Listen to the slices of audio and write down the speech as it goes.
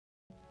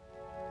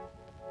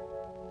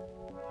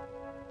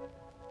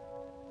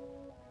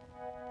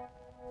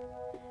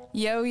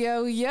Yo,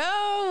 yo, yo.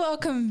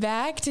 Welcome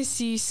back to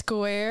C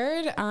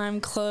Squared. I'm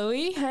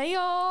Chloe. Hey,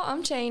 y'all.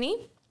 I'm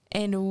Chaney.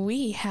 And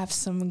we have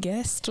some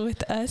guests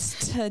with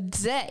us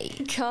today.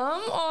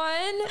 Come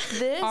on.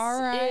 This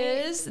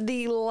is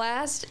the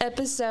last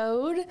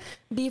episode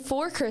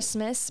before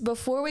Christmas,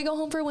 before we go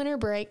home for winter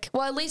break.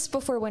 Well, at least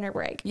before winter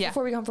break. Yeah.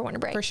 Before we go home for winter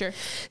break. For sure.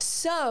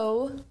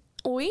 So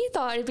we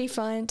thought it'd be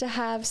fun to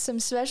have some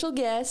special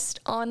guests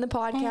on the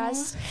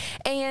podcast.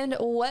 And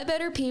what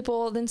better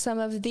people than some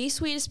of the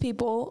sweetest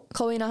people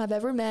Chloe and I have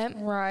ever met.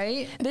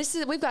 Right.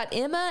 We've got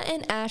Emma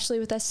and Ashley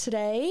with us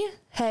today.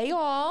 Hey,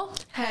 y'all.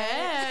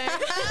 Hey.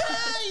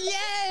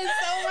 Yes.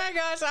 Oh my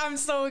gosh. I'm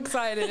so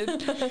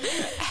excited.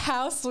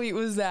 How sweet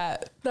was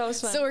that? That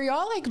was fun. So are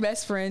y'all like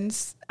best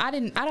friends? I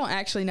don't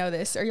actually know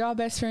this. Are y'all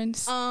best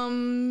friends? I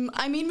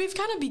mean, we've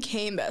kind of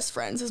became best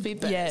friends as we've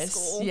been in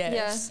school.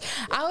 Yes.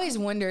 Yeah. I always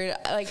wondered,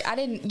 like,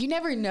 you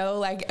never know,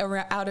 like,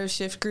 out of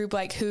shift group,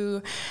 like,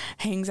 who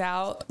hangs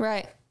out.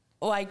 Right.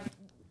 Like,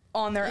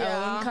 on their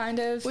own, kind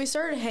of. We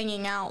started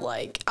hanging out,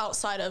 like,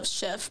 outside of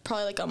shift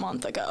probably, like, a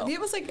month ago. I think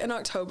it was, like, in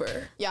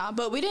October. Yeah,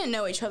 but we didn't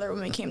know each other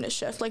when we came to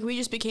shift. Like, we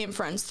just became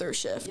friends through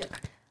shift. Yeah.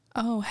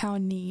 Oh, how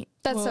neat.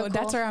 That's so cool.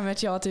 That's where I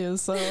met y'all, too,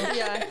 so.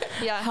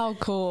 Yeah. How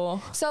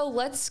cool. So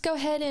let's go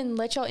ahead and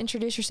let y'all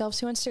introduce yourselves.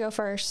 Who wants to go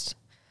first?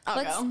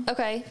 I'll go.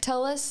 Okay,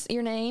 tell us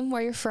your name,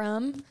 where you're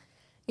from,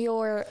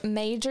 your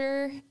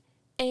major,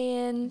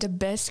 and the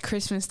best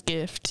Christmas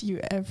gift you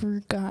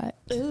ever got.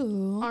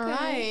 Ooh. All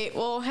right.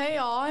 Well, hey,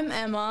 y'all. I'm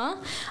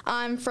Emma.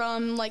 I'm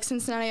from, like,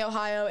 Cincinnati,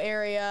 Ohio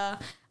area.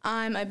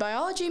 I'm a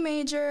biology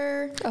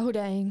major. Oh,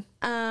 dang.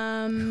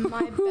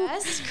 My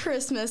best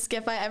Christmas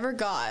gift I ever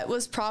got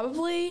was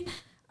probably,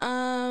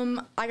 I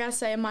gotta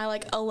say, my,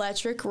 like,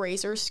 electric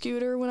razor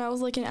scooter when I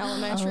was, like, in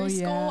elementary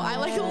school. I,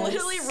 like,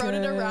 literally rode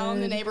it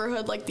around the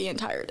neighborhood, like, the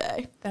entire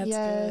day. That's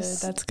good.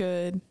 That's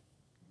good.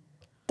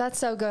 That's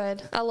so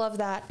good. I love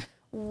that.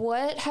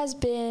 What has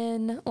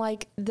been,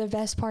 like, the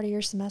best part of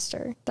your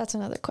semester? That's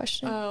another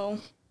question.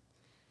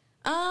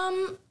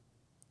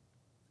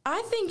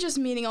 I think just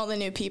meeting all the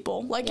new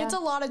people. Like, it's a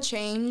lot of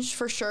change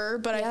for sure,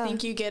 but I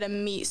think you get to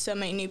meet so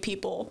many new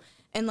people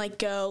and, like,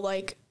 go,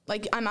 like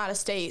I'm out of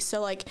state,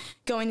 so, like,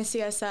 going to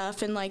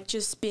CSF and, like,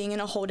 just being in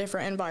a whole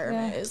different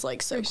environment is,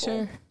 like, so cool.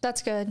 Sure.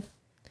 That's good.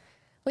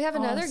 We have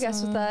another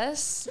guest with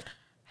us.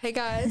 Hey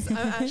guys, I'm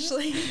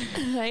Ashley.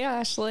 Hey,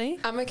 Ashley.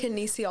 I'm a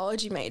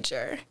kinesiology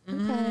major.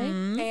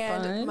 Okay.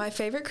 And my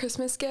favorite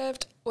Christmas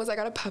gift was I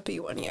got a puppy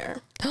one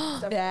year.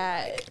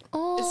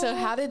 So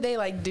how did they,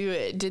 like, do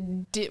it?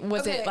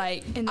 Was it,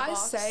 like, in the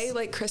box? Say,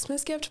 like,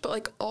 Christmas gift, but,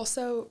 like,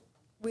 also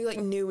we, like,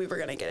 knew we were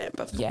going to get it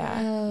before.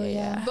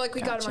 Yeah. But, like,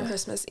 we got him on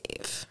Christmas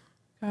Eve.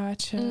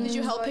 Gotcha. Did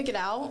you help pick it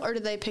out, or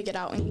did they pick it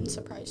out and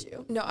surprise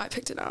you? No, I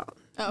picked it out.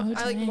 Oh,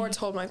 I, like, more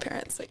told my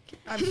parents, like,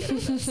 I'm getting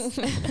this.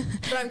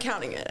 But I'm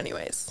counting it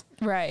anyways.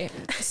 Right.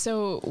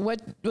 So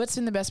what's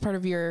been the best part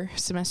of your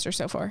semester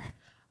so far?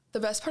 The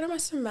best part of my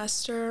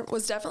semester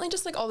was definitely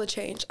just, like, all the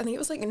change. I think it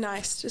was, like,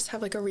 nice to just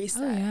have, like, a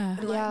reset. Oh, yeah.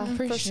 And, like,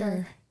 for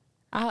sure.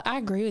 I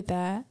agree with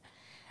that.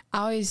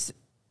 I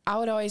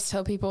would always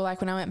tell people,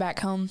 like, when I went back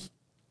home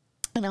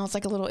and I was,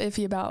 like, a little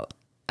iffy about,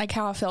 like,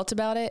 how I felt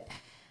about it,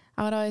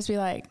 I would always be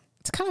like,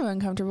 it's kind of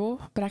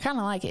uncomfortable, but I kind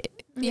of like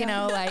it. You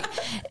know, like,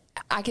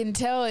 I can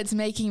tell it's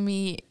making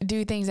me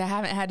do things I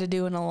haven't had to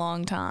do in a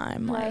long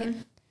time. Right. Like,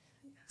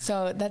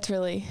 so that's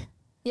really,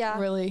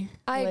 really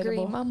I relatable.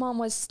 agree. My mom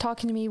was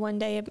talking to me one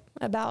day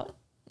about,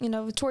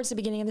 towards the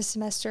beginning of the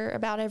semester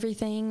about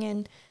everything.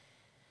 And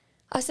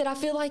I said, I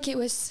feel like it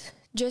was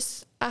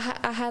just,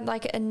 I had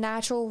like a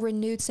natural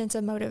renewed sense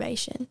of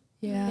motivation.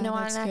 Yeah. And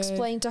I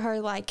explained to her,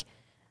 like,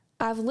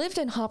 I've lived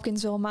in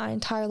Hopkinsville my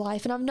entire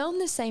life, and I've known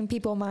the same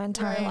people my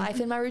entire life,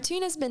 and my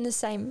routine has been the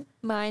same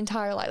my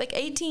entire life, like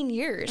 18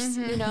 years,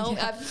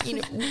 I've,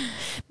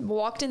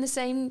 walked in the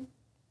same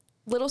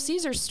Little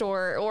Caesar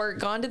store or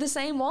gone to the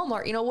same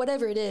Walmart,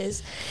 whatever it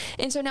is.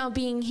 And so now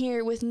being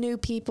here with new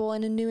people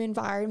in a new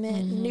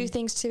environment, new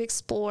things to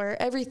explore,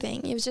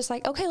 everything, it was just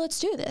like, okay, let's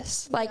do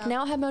this. Like,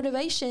 now I have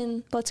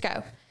motivation, let's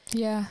go.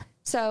 Yeah.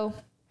 So,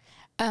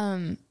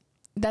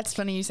 that's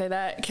funny you say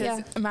that,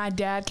 because my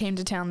dad came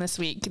to town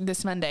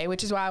this Monday,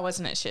 which is why I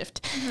wasn't at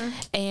shift.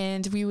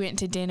 And we went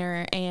to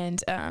dinner, and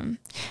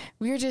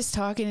we were just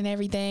talking and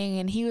everything,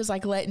 and he was,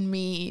 like, letting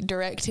me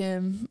direct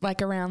him,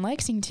 like, around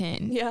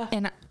Lexington. Yeah.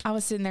 And I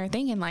was sitting there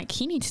thinking, like,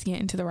 he needs to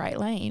get into the right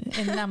lane.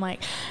 And then I'm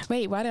like,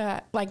 wait, why do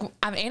I, like,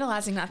 I'm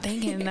analyzing, not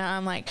thinking, and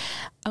I'm like,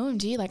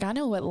 OMG, like, I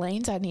know what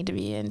lanes I need to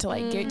be in to,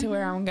 like, get to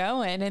where I'm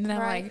going. And then I'm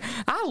like,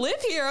 I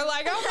live here.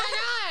 Like,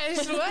 oh my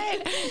gosh,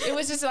 what? It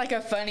was just, like, a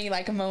funny,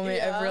 like,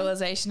 moment of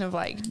realization of,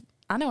 like,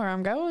 I know where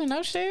I'm going.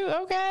 No shoot.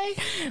 Okay.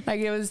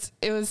 Like, it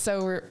was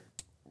so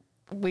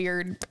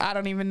weird. I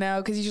don't even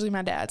know, because usually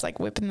my dad's like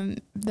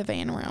whipping the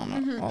van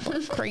around all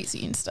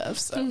crazy and stuff.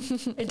 So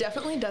it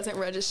definitely doesn't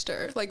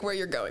register like where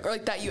you're going, or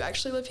like that you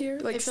actually live here.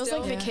 Like it feels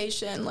like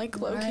vacation, like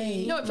low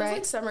key. No, it feels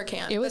like summer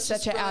camp. It was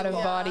such an out of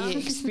body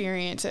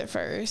experience at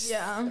first.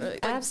 Yeah, like,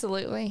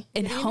 absolutely.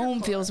 And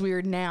home feels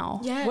weird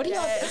now. Yeah. What do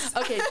y'all?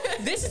 Okay,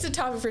 this is a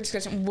topic for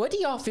discussion. What do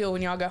y'all feel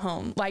when y'all go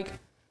home? Like,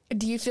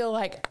 do you feel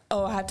like,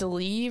 oh, I have to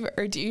leave,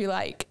 or do you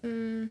like?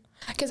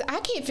 Because I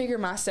can't figure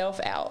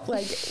myself out.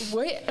 Like,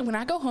 when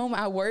I go home,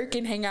 I work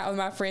and hang out with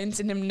my friends,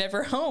 and I'm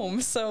never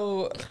home.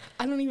 So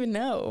I don't even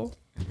know.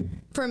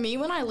 For me,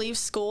 when I leave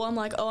school, I'm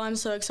like, oh, I'm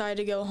so excited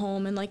to go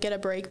home and like get a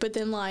break. But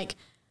then like,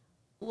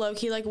 low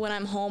key, like when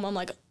I'm home, I'm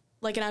like,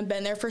 and I've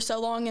been there for so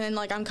long, and then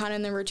like I'm kind of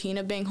in the routine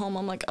of being home.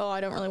 I'm like, oh, I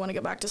don't really want to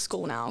go back to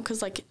school now,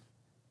 because like.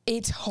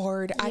 It's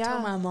hard. I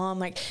tell my mom,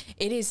 like,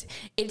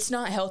 it's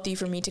not healthy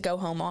for me to go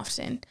home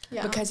often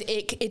because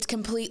it's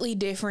completely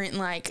different,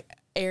 like,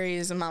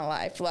 areas of my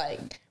life.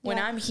 Like, when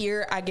I'm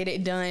here, I get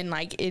it done.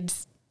 Like,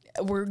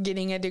 we're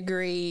getting a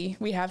degree.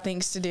 We have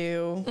things to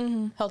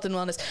do, health and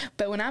wellness.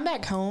 But when I'm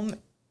back home,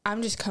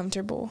 I'm just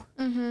comfortable.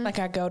 Like,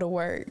 I go to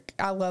work.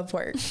 I love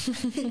work.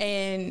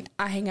 And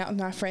I hang out with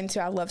my friends who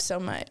I love so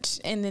much.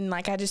 And then,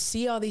 like, I just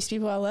see all these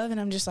people I love, and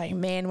I'm just like,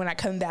 man, when I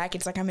come back,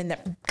 it's like I'm in the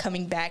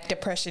coming back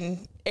depression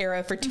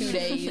era for 2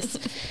 days.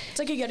 It's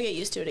like you got to get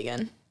used to it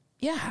again.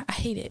 Yeah, I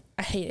hate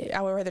it.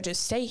 I would rather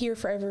just stay here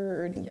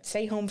forever or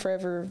stay home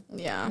forever.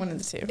 Yeah. One of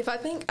the two. I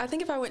think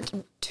if I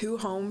went to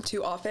home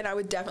too often, I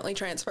would definitely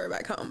transfer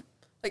back home.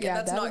 Like, yeah,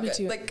 that's not good.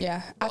 Like,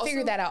 yeah, I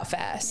figured that out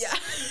fast.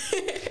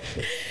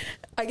 Yeah.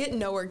 I get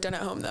no work done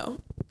at home, though.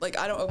 Like,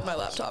 I don't open my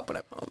laptop when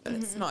I'm home,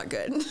 and it's not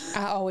good.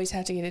 I always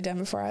have to get it done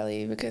before I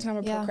leave because I'm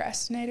a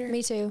procrastinator.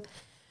 Me too.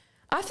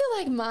 I feel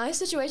like my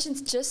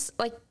situation's just,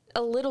 like,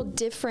 a little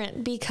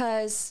different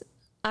because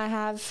I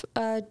have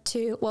a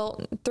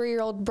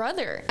 3-year-old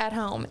brother at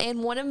home.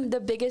 And one of the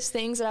biggest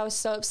things that I was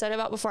so upset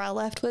about before I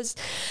left was,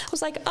 I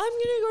was like, I'm going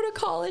to go to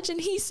college,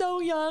 and he's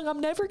so young. I'm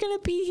never going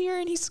to be here,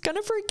 and he's going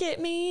to forget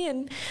me.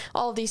 And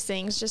all these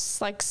things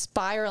just, like,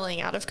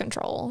 spiraling out of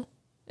control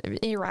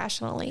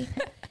irrationally.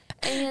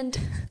 And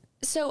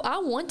so I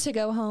want to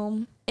go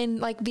home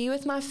and like be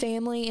with my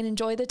family and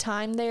enjoy the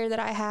time there that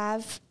I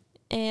have,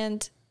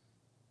 and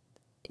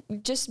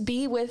just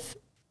be with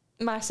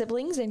my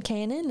siblings and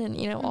Cannon, and,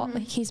 you know,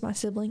 he's my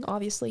sibling,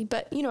 obviously,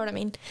 but you know what I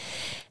mean.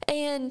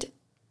 And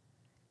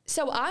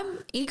so I'm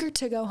eager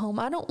to go home.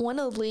 I don't want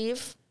to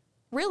leave.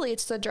 Really,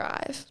 it's the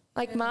drive.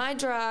 Like, my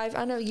drive,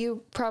 I know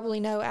you probably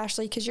know,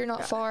 Ashley, because you're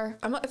not far.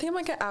 I think I'm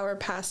like an hour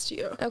past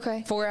you.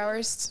 Okay. 4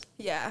 hours?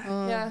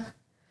 Yeah. Yeah.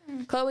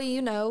 Chloe,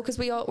 you know, because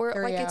we're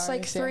like, it's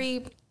like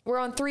we're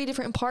on 3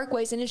 different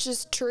parkways, and it's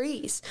just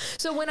trees.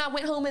 So when I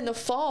went home in the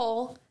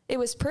fall, it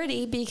was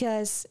pretty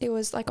because it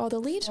was like all the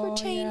leaves were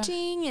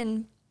changing,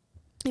 and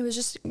it was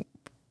just,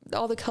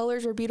 all the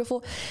colors were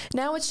beautiful.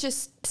 Now it's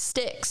just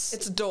sticks.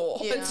 It's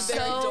dull. Yeah. It's so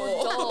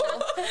dull.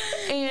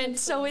 And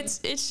so it's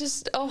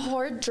just a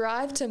hard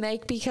drive to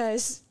make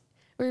because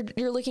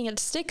you're looking at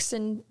sticks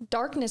and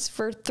darkness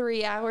for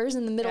 3 hours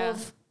in the middle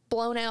of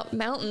blown out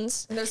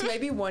mountains. And there's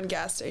maybe one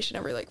gas station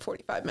every like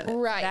 45 minutes.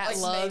 Right. That like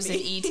loves an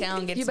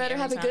E-Town. You better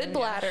have a good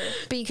bladder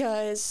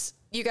because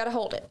you got to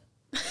hold it.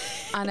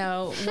 I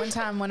know. One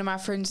time, one of my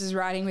friends was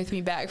riding with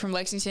me back from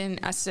Lexington.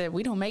 I said,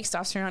 we don't make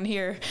stops around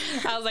here.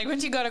 I was like,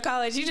 once you go to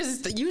college,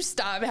 you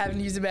stop having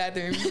to use the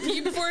bathroom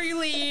before you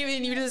leave,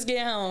 and you just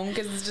get home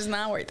because it's just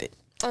not worth it.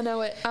 I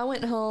know it. I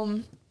went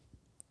home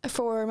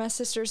for my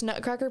sister's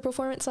Nutcracker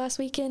performance last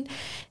weekend,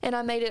 and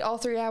I made it all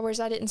 3 hours.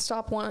 I didn't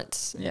stop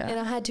once. Yeah. And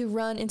I had to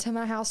run into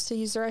my house to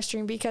use the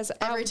restroom because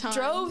I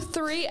drove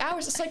 3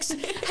 hours. It's like,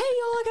 hey, y'all,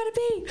 I gotta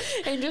pee.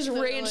 And just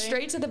ran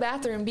straight to the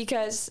bathroom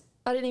because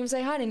I didn't even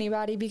say hi to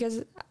anybody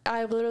because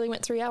I literally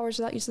went 3 hours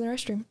without using the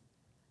restroom.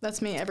 That's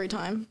me every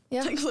time.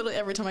 Yeah. Like, literally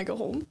every time I go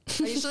home.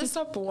 I usually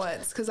stop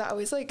once because I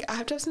always I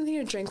have to have something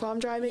to drink while I'm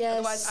driving. Yes.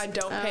 Otherwise, I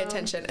don't pay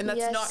attention, and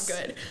that's not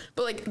good.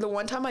 But like the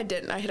one time I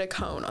didn't, I hit a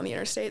cone on the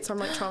interstate, so I'm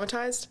like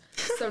traumatized.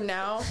 So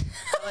now,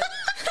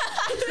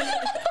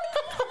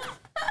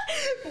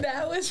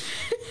 that was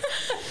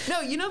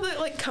no, you know the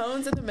like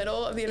cones in the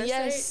middle of the interstate.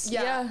 Yes.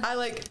 Yeah. I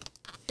like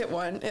hit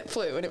one, it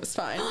flew, and it was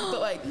fine. But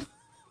like.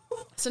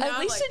 So now at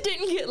least it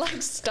didn't get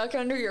like stuck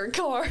under your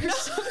car or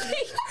something,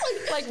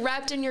 like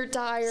wrapped in your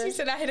tire. She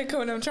said I hit a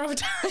cone. I'm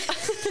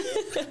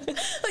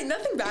traumatized. Like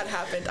nothing bad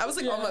happened. I was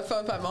like on my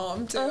phone with my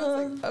mom too. I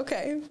was like,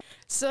 okay.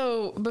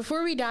 So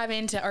before we dive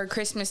into our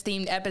Christmas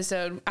themed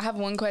episode, I have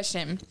one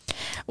question.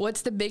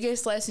 What's the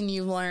biggest lesson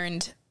you've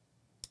learned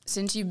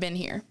since you've been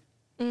here?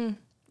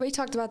 We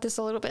talked about this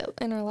a little bit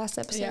in our last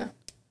episode. Yeah.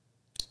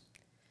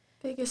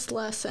 Biggest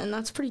lesson.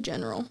 That's pretty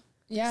general.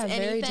 Yeah,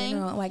 very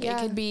general. Like, it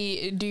could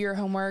be do your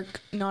homework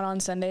not on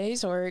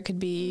Sundays, or it could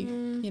be,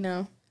 you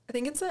know. I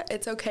think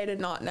it's okay to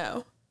not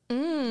know.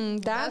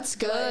 That's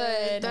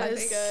good. That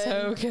is good.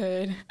 So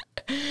good.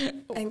 I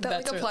think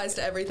that applies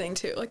to everything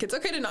too. Like, it's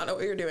okay to not know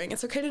what you're doing.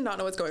 It's okay to not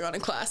know what's going on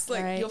in class.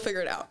 Like, you'll figure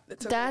it out.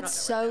 It's okay That's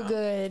so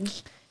good.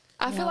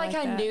 I feel like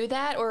I knew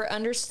that or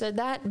understood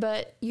that,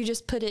 but you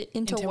just put it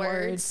into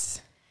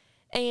words.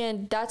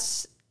 And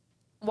that's,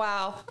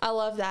 wow, I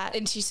love that.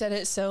 And she said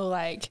it so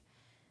like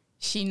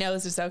she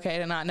knows it's okay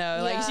to not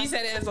know. Like she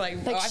said it as like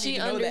oh, she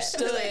I need to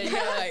understood. Know that.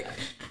 Yeah, like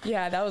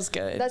yeah, that was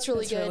good. That's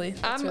really good.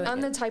 That's really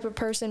I'm good. the type of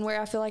person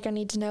where I feel like I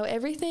need to know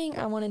everything.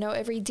 I want to know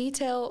every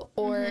detail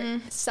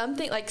or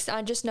something. Like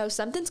I just know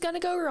something's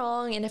gonna go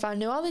wrong, and if I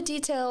knew all the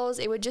details,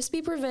 it would just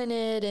be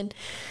prevented. And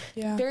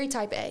very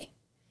type A.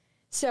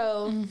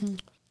 So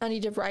I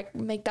need to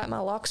make that my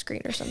lock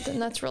screen or something.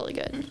 That's really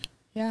good.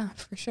 Yeah,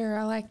 for sure.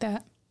 I like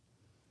that.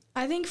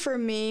 I think for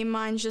me,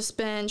 mine's just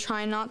been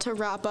trying not to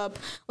wrap up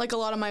like a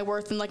lot of my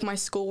work in like my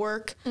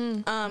schoolwork,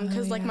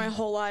 because like my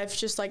whole life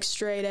just like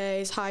straight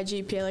A's, high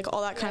GPA, like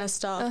all that kind of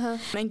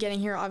stuff. And getting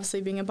here,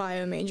 obviously being a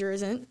bio major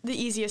isn't the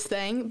easiest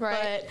thing,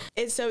 but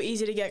it's so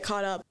easy to get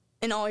caught up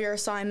in all your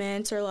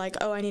assignments or like,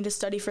 oh, I need to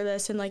study for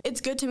this. And like,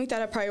 it's good to make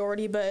that a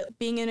priority, but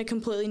being in a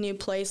completely new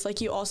place,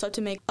 like you also have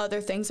to make other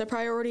things a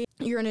priority.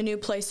 You're in a new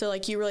place, so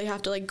like you really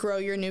have to like grow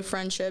your new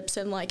friendships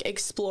and like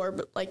explore,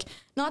 but like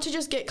not to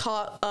just get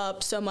caught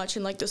up so much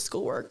in like the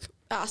schoolwork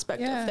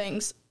aspect of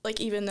things. Like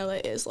even though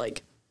it is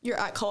like you're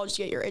at college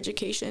to get your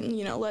education,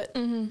 you know,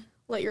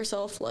 let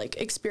yourself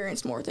like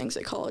experience more things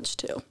at college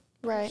too.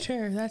 Right.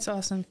 Sure, that's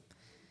awesome.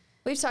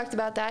 We've talked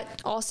about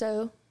that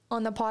also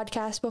on the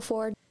podcast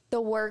before,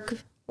 the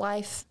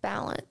work-life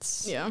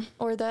balance. Yeah.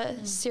 Or the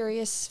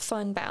serious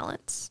fun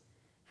balance.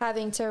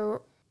 Having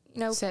to, you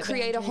know, set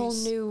create boundaries. a whole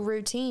new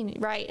routine,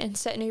 right? And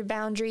set new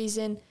boundaries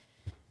and,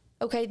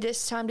 okay,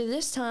 this time to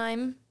this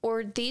time,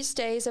 or these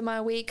days of my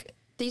week,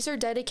 these are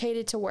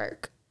dedicated to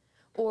work.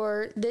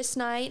 Or this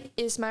night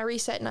is my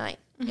reset night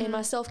and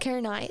my self-care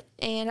night.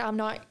 And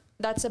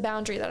that's a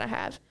boundary that I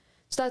have.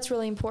 So that's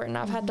really important.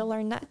 I've had to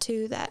learn that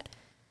too, that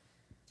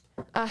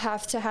I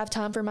have to have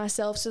time for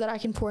myself so that I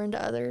can pour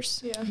into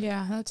others.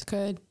 Yeah, that's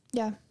good.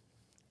 Yeah.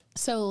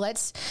 So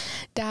let's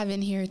dive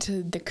in here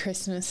to the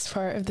Christmas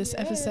part of this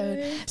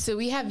episode. So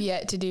we have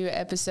yet to do an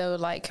episode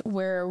like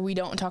where we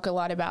don't talk a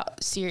lot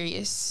about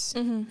serious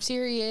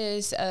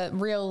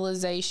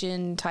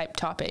realization type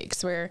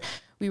topics where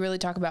we really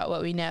talk about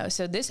what we know.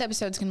 So this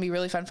episode's going to be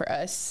really fun for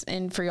us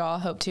and for y'all, I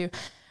hope too.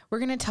 We're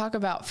going to talk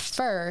about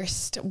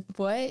first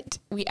what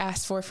we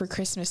asked for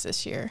Christmas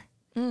this year.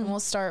 And we'll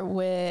start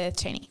with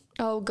Chaney.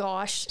 Oh,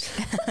 gosh.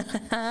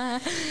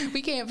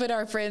 We can't put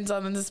our friends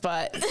on the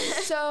spot.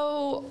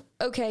 So,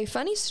 okay,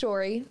 funny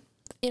story.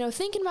 You know,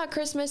 thinking about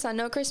Christmas, I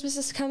know Christmas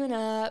is coming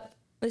up.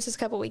 This is a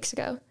couple weeks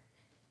ago.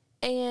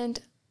 And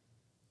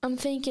I'm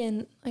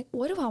thinking, like,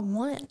 what do I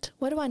want?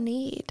 What do I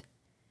need?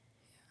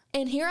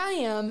 And here I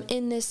am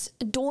in this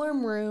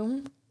dorm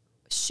room,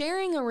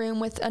 sharing a room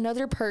with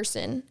another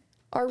person.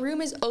 Our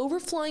room is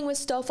overflowing with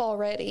stuff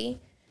already.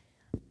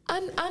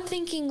 I'm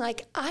thinking,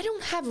 like, I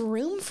don't have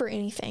room for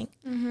anything.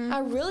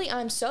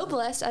 I'm so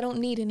blessed. I don't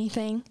need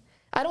anything.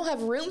 I don't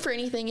have room for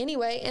anything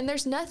anyway. And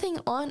there's nothing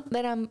on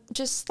that I'm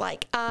just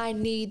like, I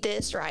need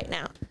this right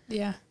now.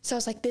 Yeah. So I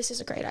was like, this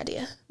is a great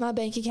idea. My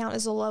bank account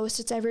is the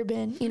lowest it's ever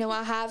been. You know,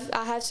 I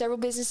have several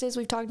businesses.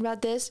 We've talked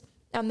about this.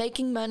 I'm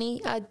making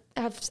money.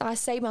 I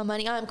save my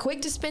money. I'm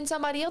quick to spend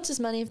somebody else's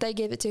money if they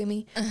give it to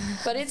me.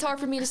 But it's hard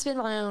for me to spend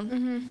my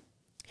own.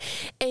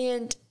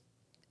 And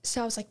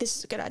so I was like, this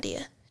is a good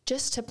idea.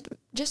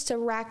 Just to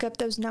rack up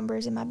those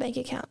numbers in my bank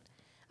account.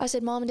 I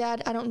said, Mom and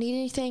Dad, I don't need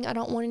anything. I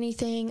don't want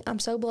anything. I'm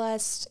so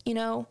blessed. You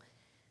know,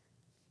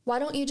 why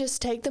don't you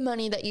just take the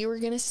money that you were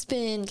going to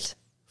spend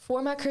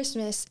for my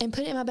Christmas and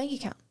put it in my bank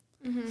account?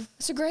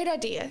 It's a great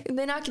idea. And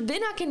then I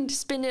can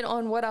spend it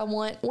on what I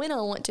want when I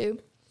want to.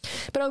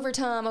 But over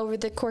time, over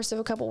the course of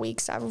a couple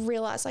weeks, I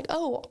realized like,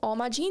 oh, all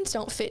my jeans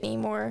don't fit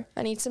anymore.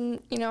 I need some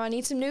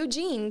new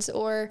jeans,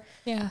 or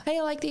hey,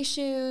 I like these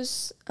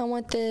shoes. I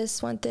want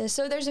this.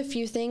 So there's a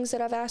few things that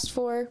I've asked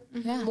for,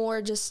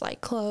 more just like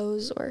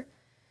clothes or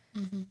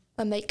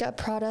a makeup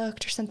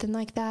product or something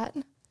like that.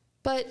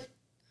 But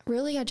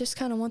really, I just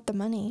kind of want the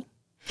money.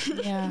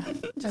 Yeah.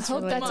 I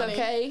hope that's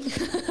okay.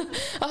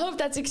 I hope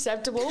that's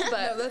acceptable.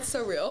 But no, that's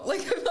so real.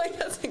 Like, I feel like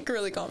that's like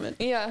really common.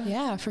 Yeah.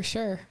 Yeah, for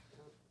sure.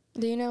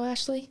 Do you know,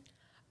 Ashley?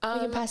 We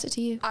can pass it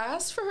to you. I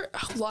asked for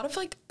a lot of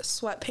like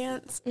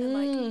sweatpants and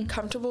like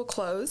comfortable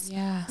clothes.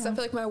 Yeah. Because I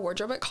feel like my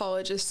wardrobe at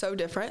college is so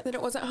different than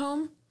it was at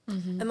home.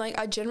 And like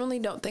I genuinely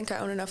don't think I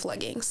own enough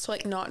leggings to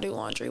like not do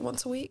laundry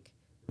once a week,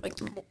 like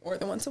more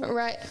than once a week.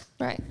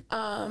 Right.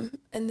 And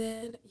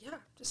then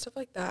just stuff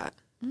like that.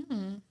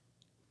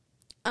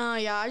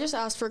 I just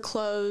asked for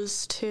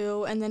clothes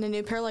too, and then a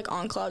new pair of like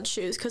on-cloud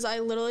shoes, because I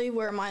literally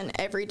wear mine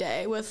every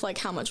day with like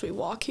how much we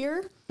walk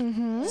here.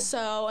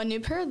 So a new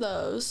pair of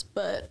those,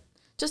 but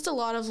just a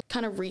lot of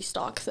kind of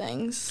restock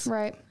things.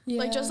 Right. Yeah.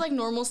 Like just like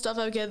normal stuff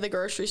I would get at the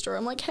grocery store.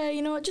 I'm like, hey,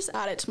 you know what? Just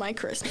add it to my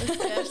Christmas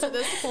gift at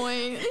this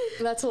point.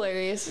 That's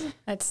hilarious.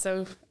 That's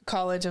so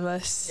college of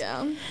us.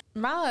 Yeah.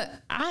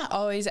 I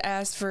always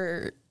ask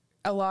for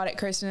a lot at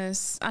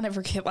Christmas. I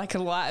never get like a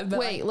lot. But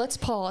Wait, let's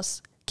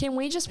pause. Can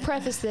we just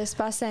preface this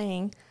by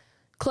saying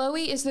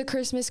Chloe is the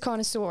Christmas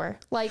connoisseur.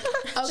 Like,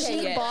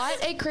 she bought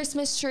a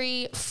Christmas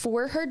tree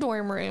for her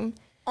dorm room.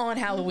 on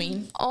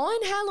Halloween.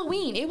 On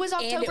Halloween. It was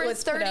October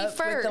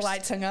 31st. With the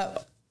lights hung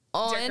up.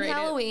 on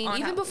Halloween,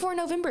 even before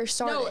November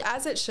started. No,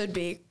 as it should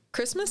be.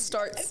 Christmas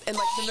starts in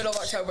like the middle of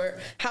October.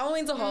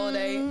 Halloween's a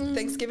holiday,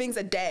 Thanksgiving's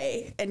a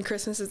day, and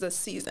Christmas is a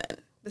season.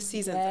 The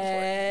season's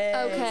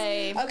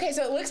important. Okay,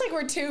 so it looks like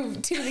we're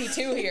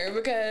 2v2 here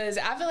because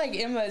I feel like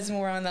Emma's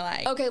more on the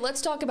like. Okay,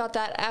 let's talk about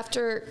that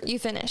after you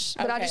finish.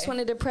 But I just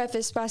wanted to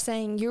preface by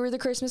saying you were the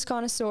Christmas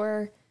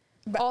connoisseur.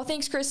 But all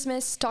things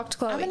Christmas, talk to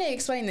Chloe. I'm going to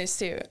explain this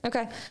too.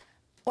 Okay.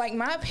 Like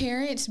my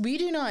parents, we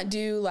do not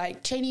do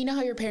like, Chaney, you know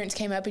how your parents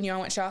came up and you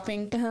all went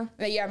shopping?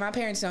 Like, yeah, my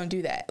parents don't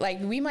do that.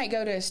 Like we might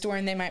go to a store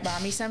and they might buy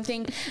me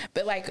something,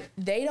 but like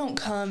they don't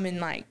come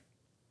and like,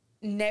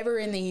 never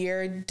in the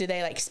year do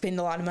they like spend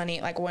a lot of money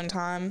at like one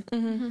time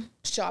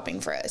shopping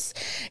for us.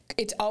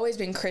 It's always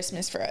been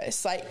Christmas for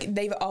us. Like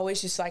they've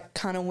always just like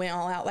kind of went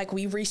all out. Like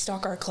we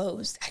restock our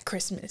clothes at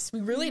Christmas.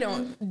 We really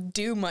don't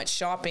do much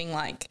shopping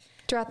like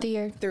throughout the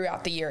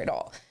year at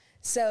all.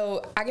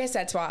 So I guess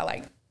that's why I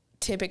like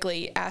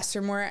typically ask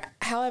for more.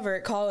 However,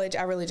 at college,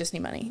 I really just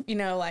need money. You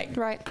know, like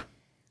right.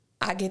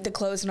 I get the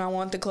clothes when I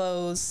want the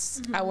clothes.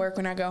 I work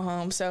when I go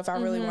home. So if I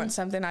really want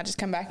something, I just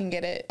come back and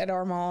get it at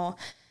our mall.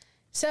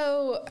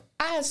 So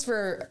I asked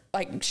for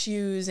like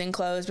shoes and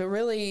clothes, but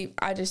really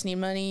I just need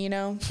money, you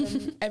know,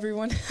 from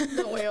everyone.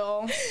 We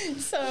all.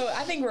 So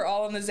I think we're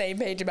all on the same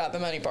page about the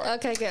money part.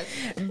 Okay, good.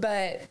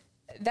 But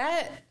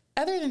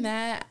other than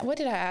that, what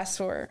did I ask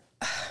for?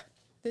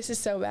 This is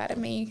so bad of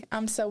me.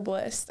 I'm so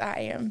blessed.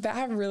 I am. But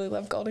I really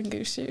love Golden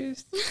Goose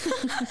shoes.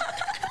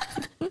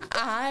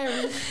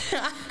 I'm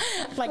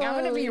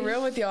going to be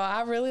real with y'all.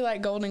 I really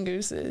like Golden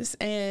Gooses.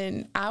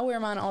 And I wear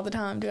mine all the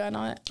time. Do I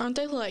not? Aren't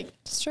they like,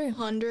 it's true,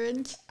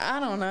 hundreds? I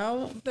don't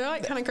know. They're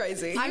like kind of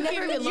crazy. I've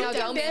never even looked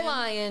at them. Don't be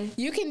lying.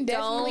 You can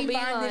definitely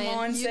find them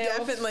on sale. You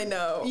definitely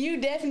know. You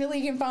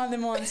definitely can find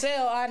them on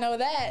sale. I know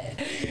that.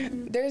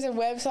 There's a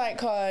website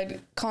called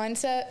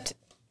Concept.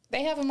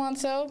 They have them on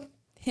sale.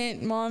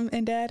 Hint, Mom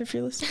and Dad, if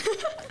you're listening.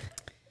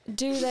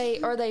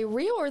 Are they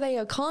real or are they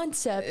a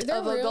concept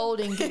of real. A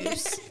golden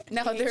goose?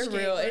 No, they're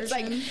real.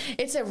 Version.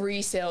 It's a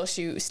resale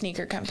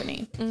sneaker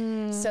company.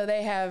 So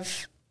they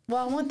have,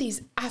 I want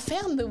these. I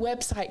found the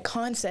website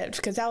Concept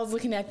because I was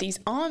looking at these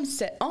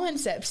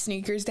Oncept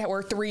sneakers that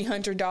were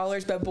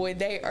 $300, but boy,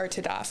 they are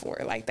to die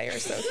for. Like they are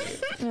so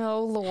cute.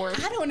 Oh Lord.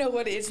 I don't know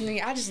what it is.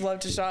 I just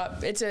love to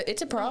shop. It's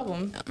a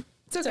problem.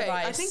 It's okay.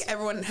 I think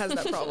everyone has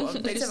that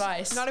problem. It's a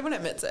vice. Not everyone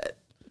admits it.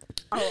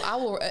 Oh,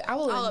 I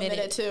will admit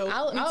it too.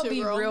 I'll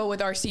be real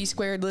with our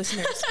C-squared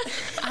listeners.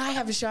 I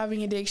have a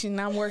shopping addiction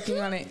and I'm working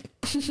on it.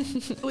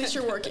 At least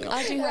you're working on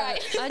it.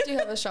 I do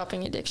have a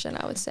shopping addiction,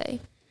 I would say.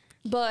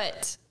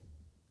 But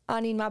I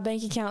need my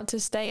bank account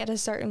to stay at a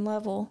certain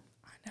level.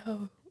 I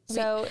know.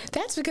 So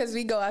that's because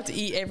we go out to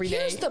eat every day.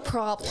 Here's the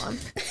problem.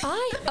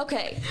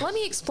 Let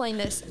me explain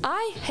this.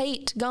 I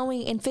hate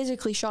going and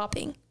physically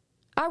shopping.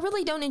 I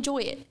really don't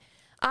enjoy it.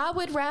 I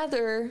would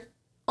rather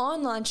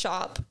online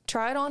shop,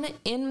 try it on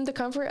in the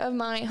comfort of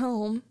my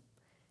home,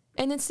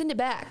 and then send it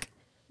back.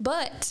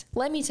 But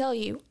let me tell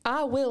you,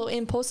 I will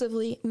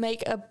impulsively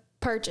make a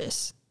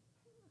purchase.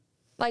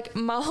 Like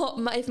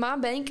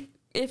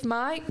if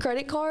my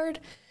credit card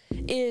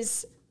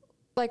is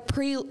like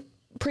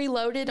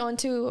preloaded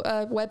onto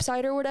a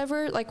website or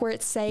whatever, like where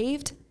it's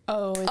saved.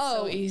 Oh, it's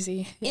so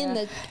easy.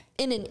 Yeah.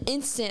 In an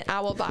instant,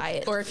 I will buy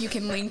it. Or if you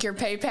can link your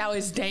PayPal,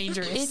 it's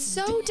dangerous. It's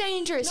so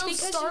dangerous. No,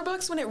 because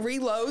Starbucks, when it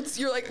reloads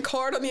your like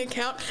card on the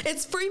account,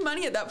 it's free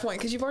money at that point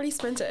because you've already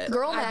spent it.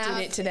 Girl, I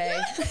did it today.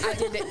 I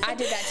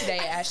did that today,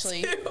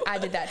 Ashley. I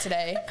did that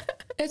today.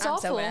 It's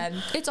awful. So mad.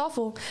 It's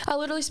awful. I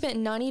literally spent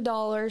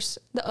 $90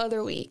 the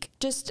other week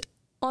just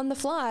on the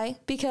fly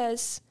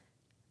because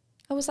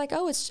I was like,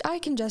 I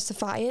can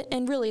justify it.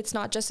 And really, it's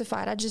not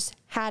justified. I just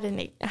had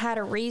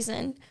a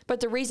reason.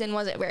 But the reason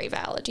wasn't very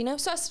valid, you know?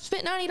 So I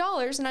spent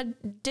 $90, and I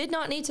did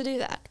not need to do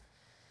that.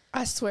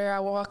 I swear I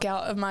walk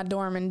out of my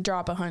dorm and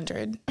drop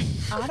 100.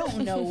 I don't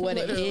know what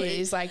it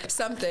is. Like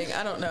something.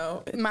 I don't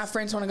know. My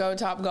friends want to go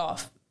to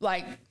Topgolf.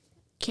 Like,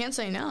 can't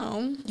say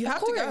no. You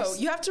have to go.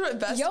 You have to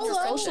invest in your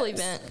social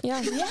event.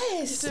 Yeah.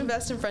 Yes. To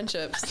invest in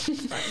friendships.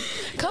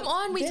 Come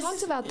on, we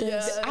talked about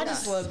this. I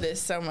just love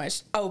this so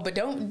much. Oh, but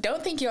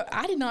don't think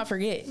I did not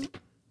forget.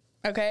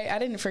 Okay, I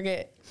didn't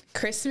forget.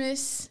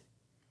 Christmas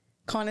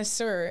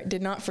connoisseur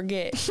did not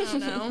forget. Oh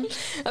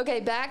no.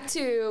 Okay, back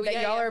to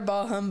that y'all are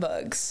ball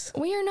humbugs.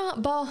 We are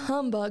not ball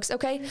humbugs.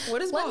 Okay. What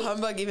does ball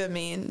humbug even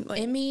mean?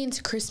 Like, it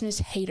means Christmas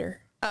hater.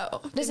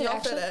 Oh, does it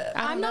actually?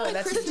 I'm not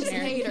a Christmas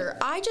hater.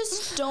 I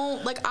just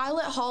don't I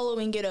let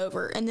Halloween get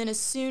over, and then as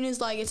soon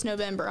as like it's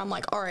November, I'm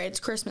like, all right, it's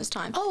Christmas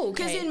time. Oh,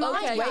 okay. Because in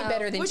my way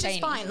better than which Chaney.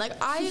 is fine. Like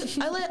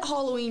I let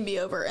Halloween be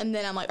over, and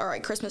then I'm like, all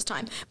right, Christmas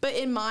time. But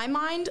in my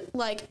mind,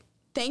 like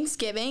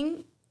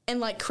Thanksgiving and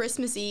like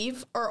Christmas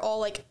Eve are all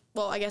like.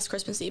 Well, I guess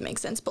Christmas Eve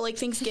makes sense, but like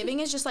Thanksgiving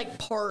is just like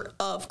part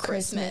of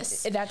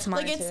Christmas. That's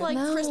mine Like it's too. like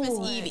Christmas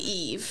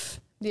Eve.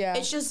 Yeah.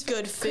 It's just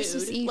good food.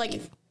 Christmas Eve.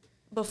 Like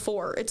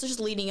before. It's just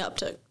leading up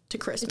to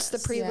Christmas. It's the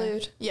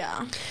prelude.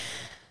 Yeah.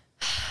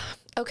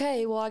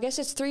 Okay, well, I guess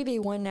it's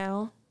 3v1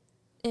 now.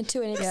 And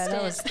to an extent.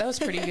 Yeah, that was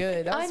pretty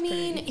good.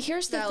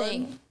 Here's the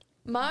thing.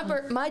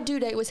 My due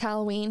date was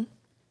Halloween.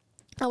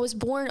 I was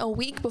born a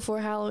week before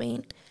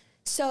Halloween.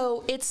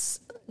 So it's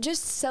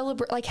just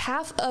celebrate, like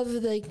half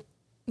of the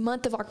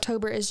month of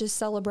October is just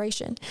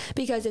celebration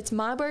because it's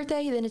my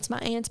birthday, then it's my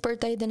aunt's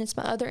birthday, then it's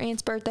my other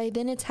aunt's birthday,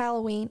 then it's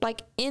Halloween,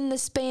 like in the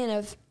span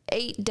of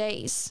 8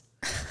 days.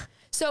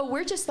 So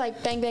we're just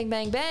like bang, bang,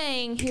 bang,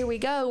 bang. Here we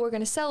go. We're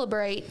going to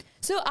celebrate.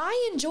 So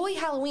I enjoy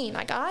Halloween.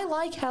 Like I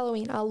like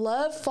Halloween. I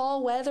love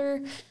fall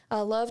weather.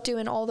 I love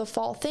doing all the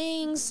fall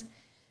things.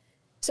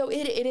 So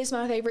it is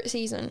my favorite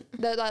season.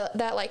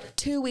 That like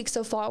 2 weeks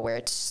of fall where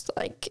it's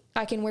like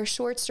I can wear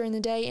shorts during the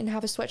day and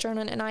have a sweatshirt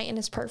on at night and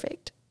it's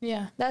perfect.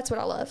 Yeah. That's what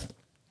I love.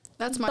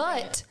 That's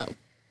my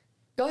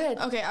Go ahead.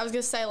 Okay, I was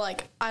going to say,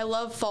 like, I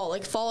love fall.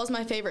 Like, fall is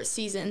my favorite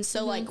season.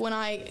 So, like, when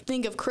I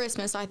think of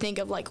Christmas, I think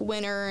of, like,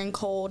 winter and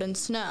cold and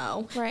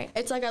snow. Right.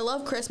 It's like I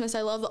love Christmas.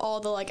 I love all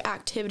the, like,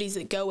 activities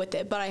that go with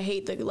it. But I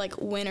hate the, like,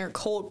 winter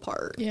cold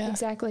part. Yeah.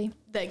 Exactly.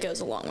 That goes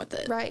along with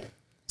it. Right.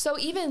 So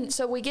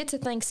we get to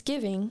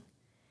Thanksgiving,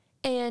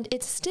 and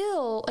it's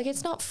still, like,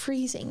 it's not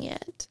freezing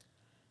yet.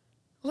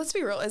 Let's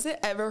be real. Is it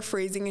ever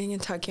freezing in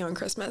Kentucky on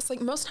Christmas?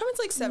 Like, most time it's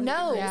like 70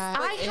 No. degrees.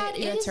 Yeah, It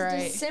is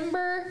right.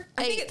 December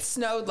 8th. I think it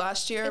snowed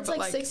last year, It's but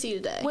like 60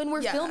 today. When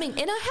we're filming.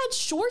 And I had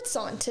shorts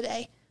on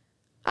today.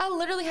 I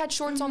literally had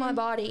shorts on my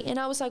body. And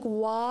I was like,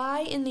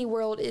 why in the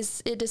world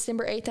is it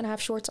December 8th and I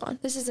have shorts on?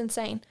 This is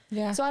insane.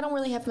 Yeah. So I don't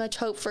really have much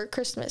hope for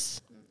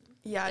Christmas.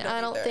 Yeah,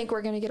 I don't think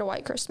we're going to get a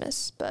white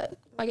Christmas, but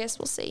I guess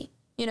we'll see.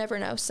 You never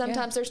know.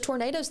 Sometimes there's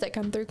tornadoes that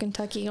come through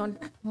Kentucky on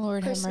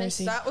Lord Christmas. have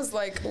mercy. That was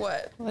like,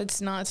 what? It's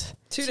not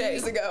 2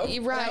 days ago.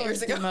 Right. Hours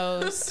the ago.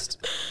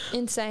 most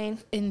Insane.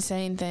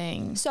 insane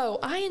thing. So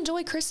I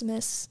enjoy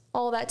Christmas.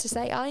 All that to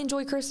say, I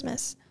enjoy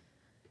Christmas.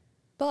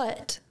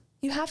 But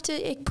you have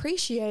to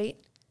appreciate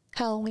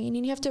Halloween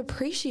and you have to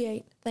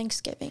appreciate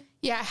Thanksgiving.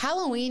 Yeah,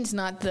 Halloween's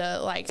not the,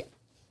 like,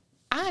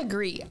 I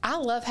agree. I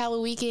love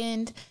Halloween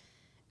weekend.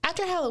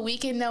 After Halloween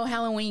weekend, though,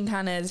 Halloween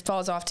kind of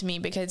falls off to me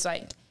because,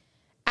 like,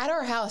 at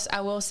our house,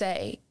 I will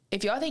say,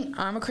 if y'all think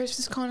I'm a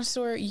Christmas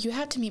connoisseur, you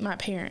have to meet my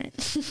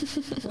parents.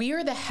 We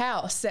are the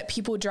house that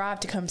people drive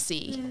to come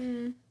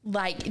see.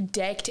 Like,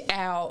 decked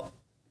out.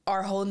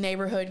 Our whole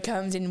neighborhood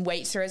comes and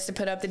waits for us to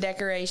put up the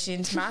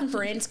decorations. My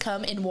friends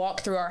come and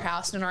walk through our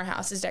house when our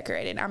house is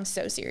decorated. I'm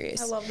so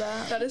serious. I love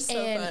that. That is so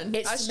And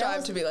fun. I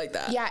strive to be like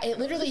that. Yeah, it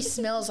literally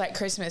smells like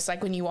Christmas,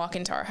 like when you walk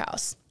into our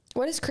house.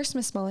 What does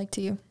Christmas smell like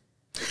to you?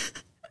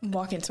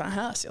 Walk into my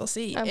house, you'll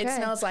see. Okay.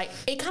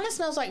 It kind of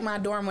smells like my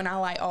dorm when I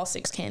light all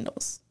 6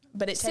 candles.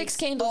 But it 6 takes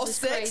candles all is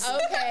 6?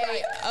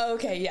 crazy.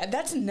 Okay, yeah,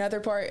 that's another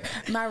part.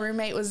 My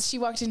roommate she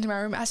walked into my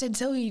room. I said,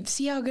 Zoe,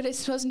 see how good it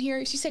smells in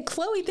here? She said,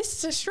 Chloe, this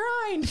is a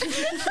shrine.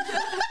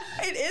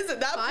 It is at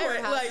that Fire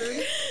point. hazard.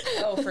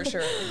 Like, Oh, for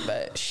sure.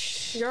 But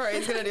shh. you're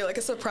always going to do like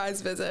a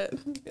surprise visit.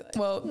 Be like,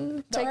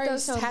 Well, Take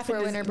those home happen for a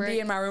to winter break. be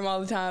in my room all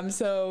the time,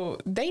 so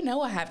they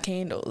know I have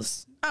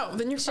candles. oh,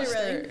 then you're so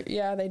really.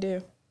 Yeah, they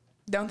do.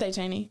 Don't they,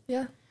 Chaney?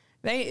 Yeah.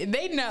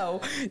 They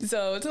know,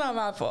 so it's not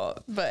my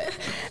fault. But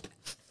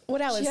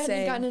what I was She hasn't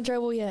saying, gotten in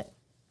trouble yet.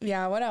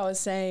 yeah, what I was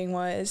saying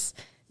was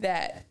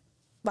that,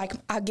 like,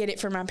 I get it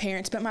for my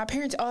parents, but my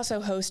parents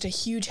also host a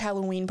huge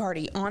Halloween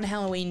party on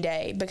Halloween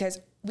Day because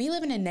we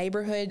live in a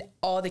neighborhood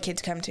all the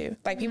kids come to.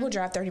 Like, people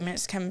drive 30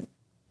 minutes to come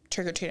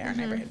trick or treat in our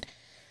neighborhood.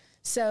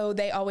 So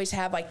they always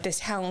have, like, this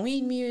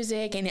Halloween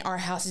music, and our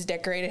house is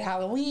decorated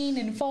Halloween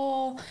and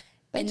fall.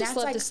 They And just that's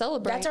love like, to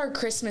celebrate. That's our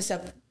Christmas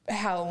of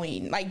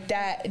Halloween. Like,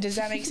 that, does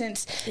that make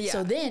sense? Yeah.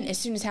 So then, as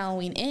soon as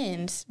Halloween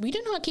ends, we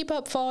do not keep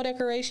up fall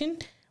decoration.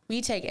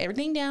 We take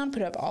everything down,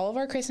 put up all of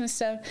our Christmas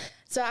stuff.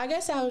 So I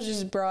guess I was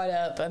just brought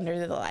up under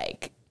the,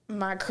 like,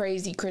 my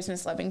crazy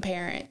Christmas loving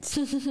parents.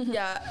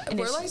 Yeah, And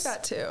we're it's like just-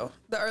 that too.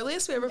 The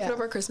earliest we ever Yeah. put up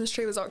our Christmas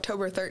tree was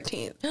October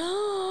 13th.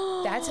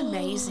 That's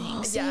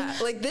amazing. Yeah,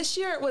 like this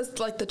year it was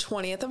like the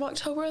 20th of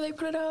October they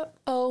put it up.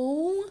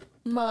 Oh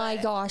my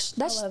gosh.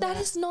 That that.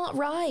 is not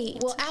right.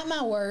 Well, at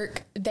my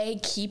work, they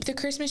keep the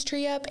Christmas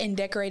tree up and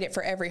decorate it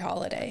for every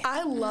holiday.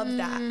 I love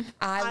that.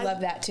 I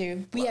love that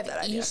too. We love have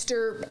that idea.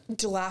 Easter,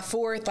 July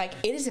 4th. Like,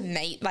 it is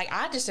amazing. Like,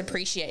 I just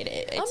appreciate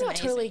it. It's I'm not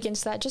amazing. totally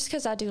against that just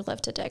because I do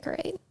love to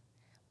decorate.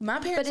 My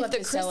parents But love if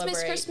the to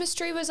celebrate. Christmas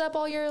tree was up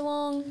all year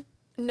long,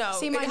 No,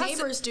 See, my it has to-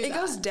 neighbors do It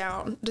that. goes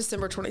down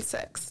December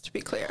 26th, to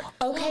be clear.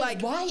 Okay,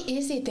 like why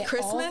is it that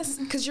Christmas,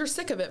 because you're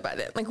sick of it by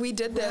then. Like, we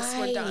did this,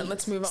 we're done, Right.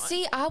 let's move on.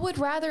 see, I would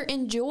rather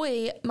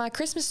enjoy my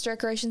Christmas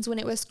decorations when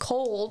it was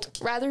cold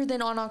rather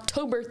than on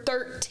October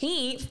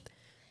 13th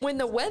when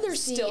the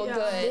weather's still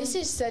good. This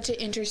is such an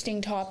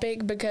interesting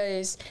topic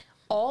because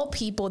all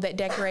people that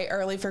decorate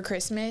early for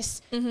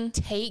Christmas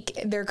take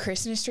their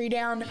Christmas tree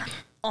down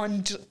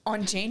on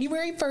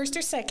January 1st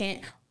or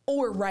 2nd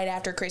or right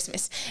after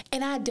Christmas.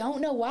 And I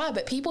don't know why,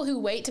 but people who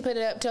wait to put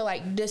it up till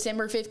like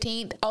December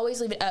 15th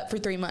always leave it up for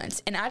 3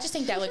 months. And I just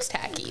think that looks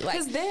tacky. Like,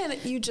 Because then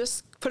you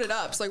just put it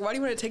up. So, like, why do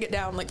you want to take it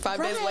down like 5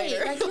 days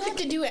later? Like, you have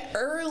to do it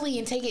early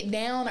and take it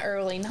down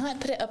early, not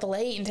put it up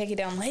late and take it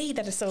down late.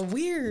 That is so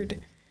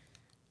weird.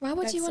 Why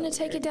would you want to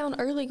take it down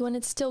early when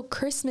it's still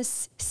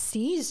Christmas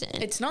season?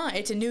 It's not.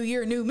 It's a new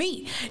year, new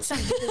me. It's time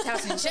to get this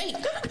house in shape.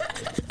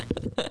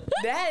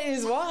 That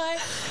is why.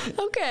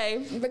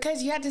 Okay.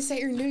 Because you have to set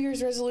your New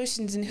Year's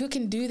resolutions, and who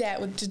can do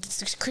that with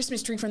just a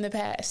Christmas tree from the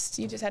past?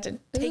 You just have to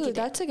take it.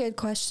 That's a good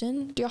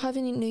question. Do y'all have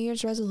any New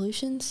Year's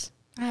resolutions?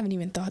 I haven't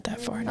even thought that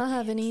far. I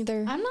haven't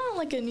either. I'm not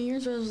like a New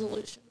Year's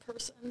resolution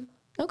person.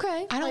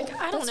 Okay. I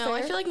don't know. Fair.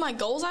 I feel like my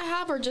goals I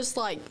have are just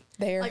like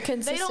there. Like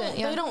consistent.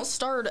 They don't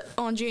start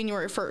on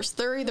January 1st.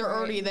 They're either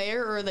already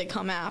there or they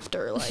come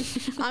after. Like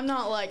I'm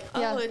not like,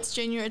 it's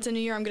January, it's a new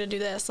year, I'm gonna do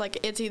this.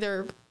 Like it's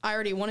either I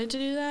already wanted to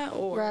do that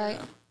or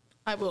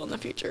I will in the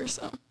future.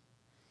 So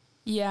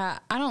yeah,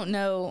 I don't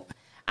know.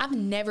 I've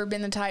never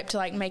been the type to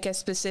like make a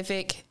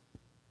specific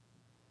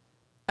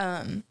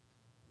New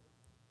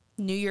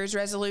Year's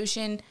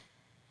resolution,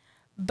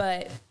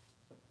 but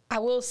I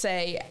will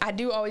say I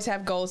do always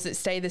have goals that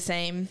stay the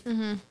same.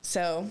 Mm-hmm.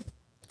 So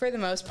for the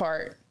most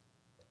part,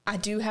 I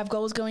do have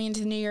goals going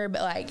into the new year,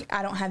 but like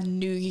I don't have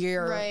new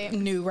year,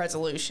 new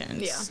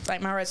resolutions. Yeah.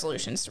 Like my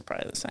resolutions are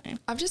probably the same.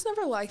 I've just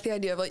never liked the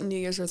idea of like New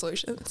Year's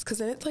resolutions because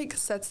then it like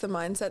sets the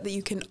mindset that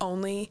you can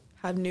only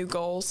have new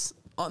goals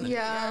on the new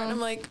year. And I'm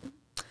like,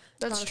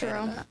 that's true.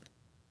 That.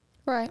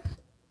 Right.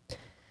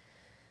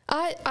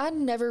 I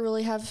never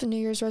really have New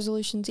Year's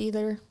resolutions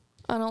either.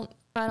 I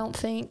don't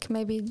think.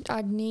 Maybe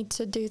I'd need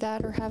to do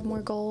that or have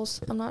more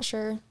goals. I'm not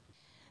sure.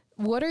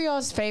 What are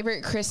y'all's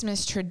favorite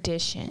Christmas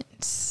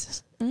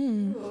traditions?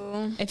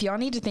 If y'all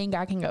need to think,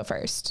 I can go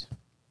first.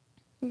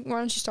 Why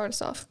don't you start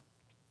us off?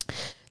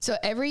 So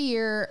every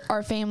year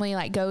our family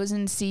like goes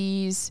and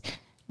sees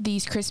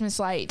these Christmas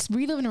lights.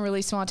 We live in a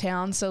really small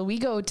town, so we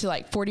go to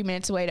like 40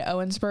 minutes away to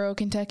Owensboro,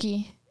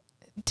 Kentucky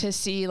to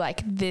see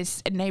like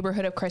this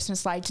neighborhood of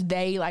Christmas lights.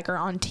 They like are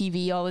on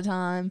TV all the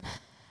time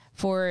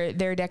for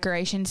their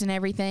decorations and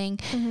everything.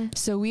 Mm-hmm.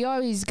 So we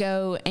always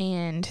go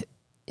and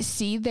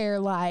see their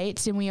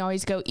lights, and we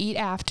always go eat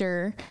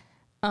after.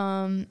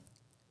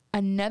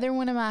 Another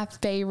one of my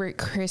favorite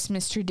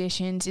Christmas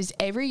traditions is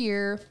every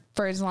year,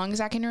 for as long as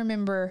I can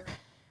remember,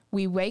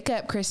 we wake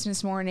up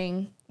Christmas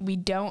morning, we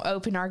don't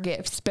open our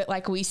gifts, but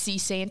like we see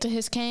Santa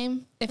has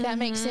came, if that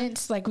makes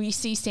sense. Like we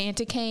see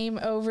Santa came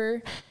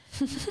over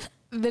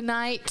the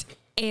night,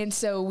 and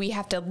so we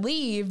have to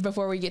leave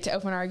before we get to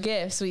open our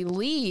gifts. We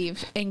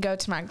leave and go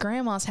to my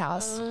grandma's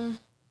house,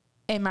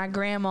 and my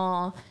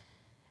grandma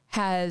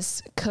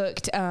has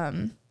cooked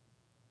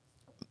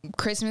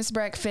Christmas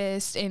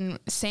breakfast, and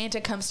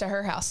Santa comes to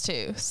her house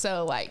too.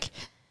 So like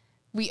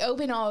we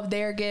open all of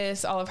their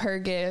gifts, all of her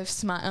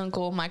gifts, my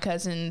uncle, my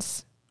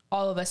cousins,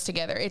 all of us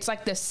together. It's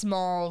like this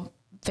small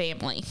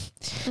family.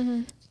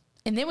 Mm-hmm.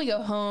 And then we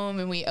go home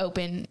and we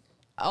open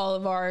all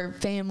of our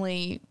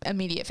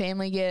immediate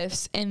family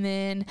gifts. And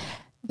then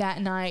that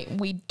night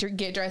we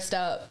get dressed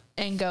up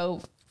and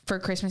go for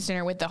Christmas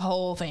dinner with the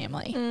whole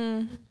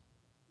family.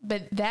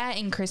 But that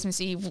and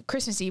Christmas Eve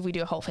we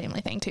do a whole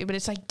family thing too, but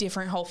it's like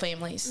different whole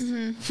families.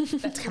 Mm-hmm.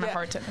 That's kind of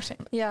hard to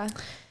understand. Yeah.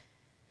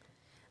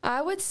 I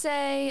would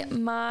say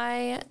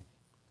my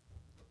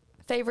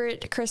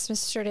favorite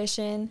Christmas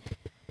tradition,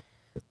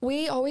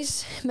 we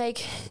always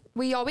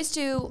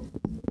do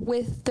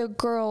with the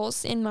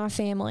girls in my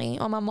family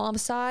on my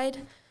mom's side.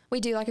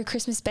 We do like a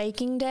Christmas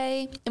baking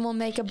day, and we'll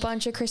make a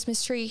bunch of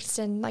Christmas treats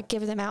and like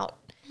give them out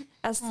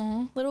as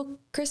little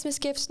Christmas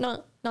gifts.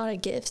 Not a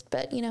gift,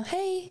 but you know,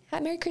 hey,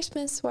 Merry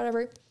Christmas,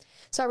 whatever.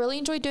 So I really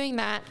enjoy doing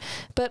that.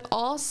 But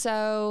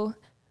also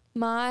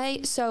my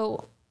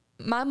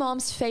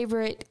mom's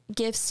favorite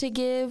gifts to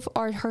give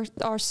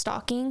are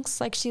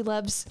stockings. Like she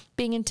loves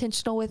being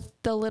intentional with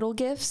the little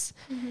gifts,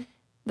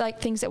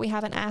 like things that we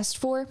haven't asked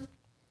for.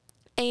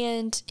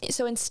 And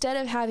so instead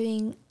of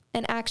having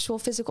an actual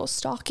physical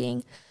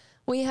stocking,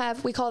 we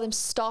call them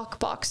stock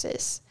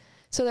boxes.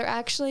 So they're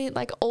actually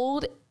like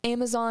old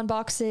Amazon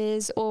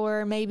boxes,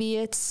 or maybe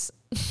it's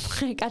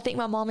like I think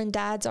my mom and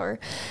dad's are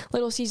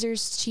Little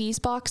Caesars cheese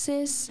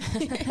boxes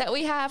that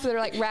we have. They're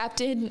like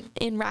wrapped in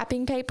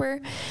wrapping paper,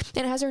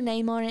 and it has our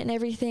name on it and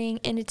everything.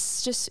 And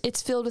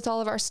it's filled with all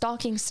of our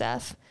stocking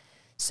stuff.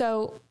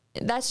 So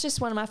that's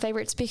just one of my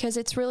favorites because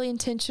it's really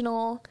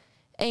intentional,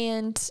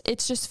 and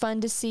it's just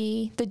fun to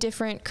see the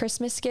different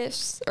Christmas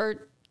gifts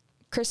or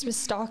Christmas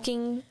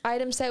stocking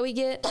items that we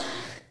get.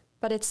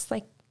 But it's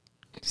like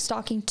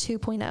stocking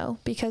 2.0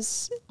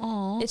 because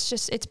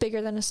it's bigger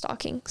than a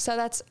stocking.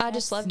 So I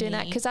just love doing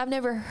that because I've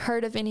never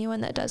heard of anyone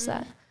that does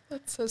that.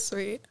 That's so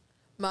sweet.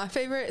 My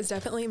favorite is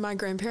definitely my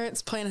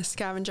grandparents plan a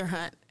scavenger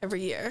hunt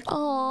every year.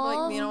 Aww.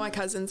 Like me and all my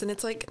cousins, and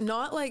it's like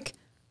not like,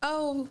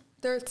 oh,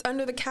 it's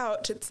under the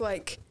couch. It's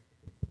like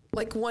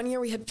one year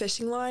we had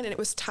fishing line, and it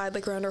was tied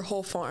like around our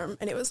whole farm,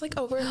 and it was like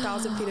over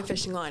 1,000 feet of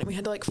fishing line, and we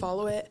had to like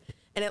follow it,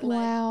 and it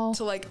led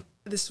to like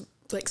this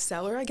like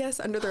cellar, I guess,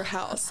 under their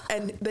house,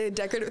 and they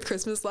decorated with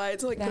Christmas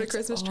lights, like put a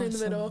Christmas tree in the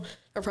middle.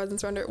 Our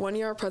presents were under it. One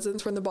year our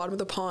presents were in the bottom of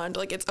the pond.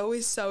 Like it's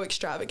always so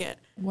extravagant.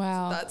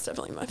 Wow. So that's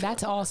definitely my favorite.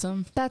 That's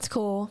awesome. That's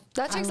cool.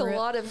 That takes a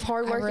lot of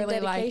hard work and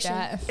dedication.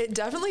 Like that. It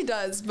definitely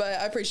does, but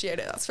I appreciate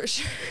it, that's for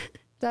sure.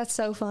 That's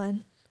so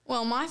fun.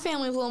 Well, my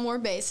family's a little more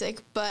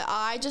basic, but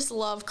I just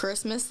love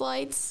Christmas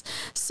lights.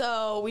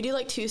 So we do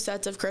like 2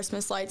 sets of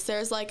Christmas lights.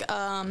 There's like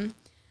a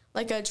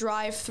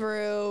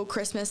drive-through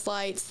Christmas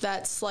lights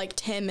that's like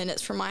 10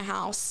 minutes from my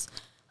house.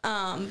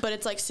 But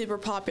it's like super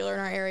popular in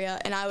our area,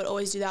 and I would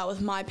always do that with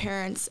my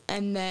parents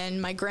and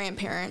then my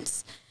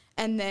grandparents.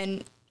 And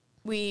then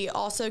we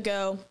also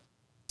go,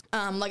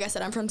 like I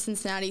said, I'm from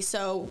Cincinnati,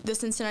 so the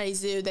Cincinnati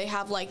Zoo, they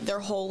have like their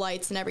whole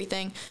lights and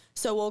everything.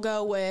 So we'll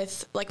go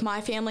with like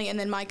my family and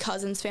then my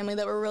cousin's family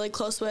that we're really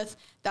close with.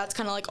 That's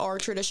kind of like our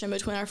tradition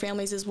between our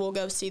families, is we'll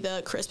go see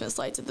the Christmas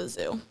lights at the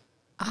zoo.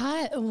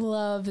 I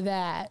love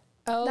that.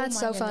 Oh, that's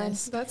so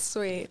goodness. fun. That's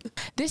sweet.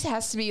 This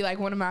has to be like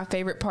one of my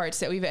favorite parts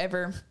that we've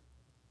ever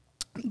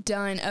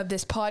done of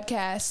this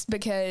podcast,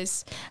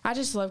 because I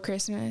just love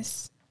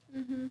Christmas.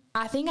 Mm-hmm.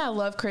 I think I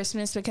love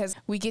Christmas because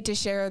we get to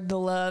share the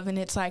love, and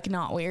it's like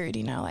not weird,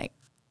 you know, like,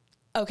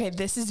 okay,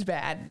 this is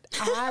bad.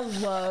 I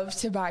love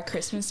to buy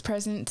Christmas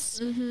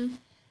presents. Mm-hmm.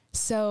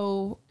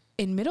 So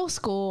in middle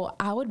school,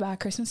 I would buy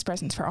Christmas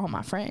presents for all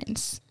my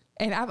friends,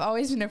 and I've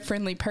always been a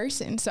friendly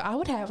person. So I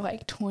would have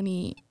like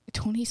 20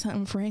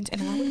 something friends,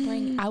 and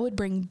I would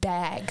bring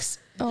bags.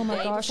 Oh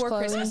my gosh, before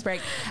Chloe. Christmas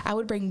break, I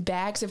would bring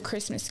bags of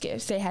Christmas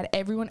gifts. They had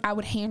everyone. I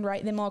would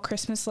handwrite them all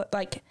Christmas,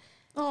 like,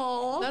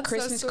 oh,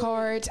 Christmas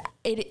cards.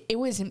 It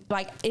was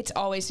like, it's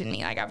always been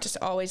me. Like, I've just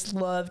always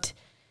loved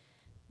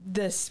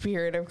the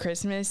spirit of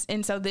Christmas.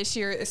 And so this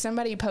year,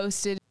 somebody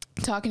posted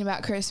talking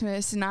about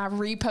Christmas, and I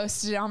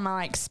reposted it on my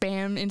like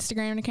spam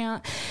Instagram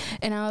account,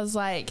 and I was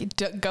like,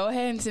 go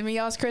ahead and send me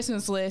y'all's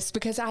Christmas list,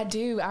 because I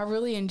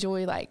really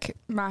enjoy like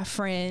my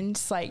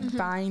friends like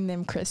buying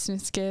them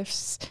Christmas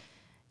gifts.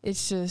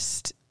 It's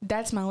just,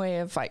 that's my way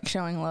of like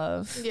showing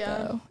love.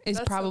 Yeah, is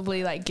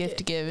probably like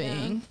gift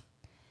giving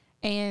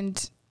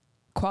and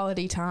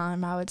quality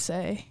time, I would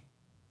say.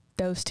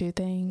 Those 2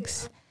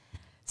 things.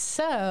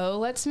 So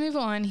let's move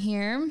on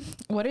here.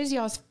 What is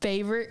y'all's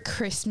favorite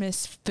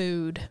Christmas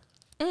food?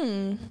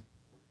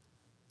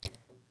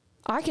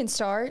 I can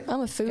start.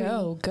 I'm a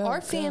foodie. Go.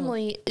 Our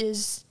family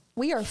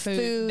we are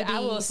foodies. I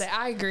will say,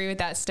 I agree with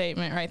that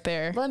statement right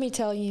there. Let me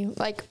tell you,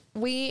 like,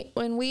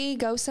 when we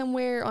go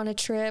somewhere on a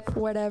trip,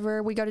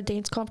 whatever, we go to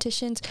dance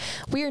competitions,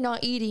 we are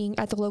not eating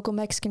at the local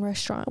Mexican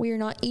restaurant. We are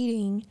not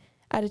eating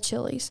at a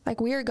Chili's.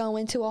 Like, we are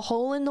going to a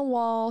hole in the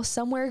wall,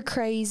 somewhere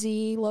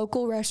crazy,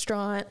 local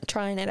restaurant,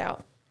 trying it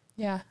out.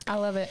 Yeah, I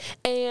love it.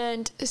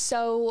 And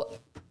so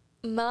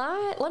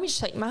let me just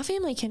tell you, my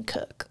family can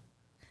cook.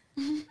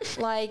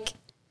 Like,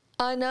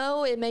 I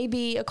know it may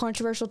be a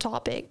controversial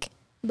topic,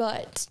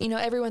 but, you know,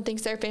 everyone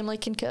thinks their family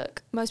can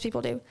cook. Most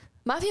people do.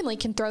 My family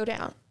can throw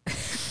down.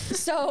 We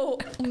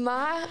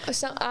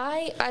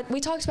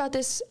talked about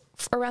this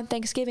around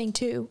Thanksgiving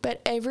too,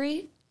 but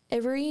every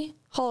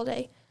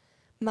holiday,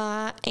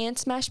 my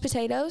aunt's mashed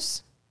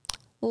potatoes,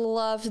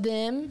 love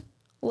them.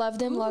 I'm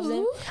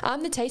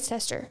the taste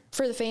tester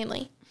for the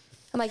family.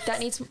 I'm like, that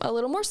needs a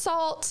little more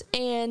salt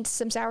and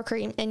some sour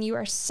cream, and you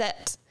are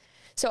set.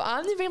 So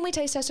I'm the family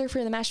taste tester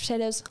for the mashed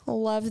potatoes.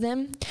 Love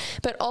them.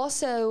 But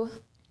also,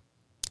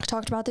 I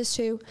talked about this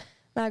too,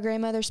 my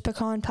grandmother's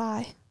pecan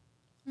pie.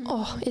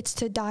 Oh, it's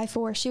to die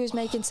for. She was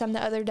making some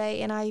the other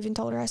day, and I even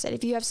told her, I said,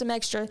 if you have some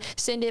extra,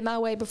 send it my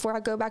way before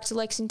I go back to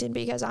Lexington,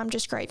 because I'm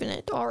just craving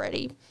it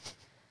already.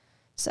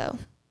 So,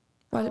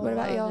 what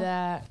about y'all?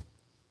 That.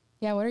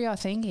 Yeah, what are y'all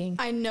thinking?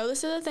 I know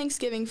this is a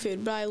Thanksgiving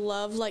food, but I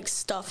love like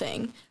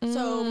stuffing.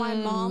 So my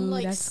mom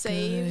like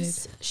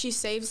saves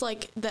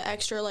like the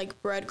extra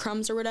like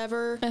breadcrumbs or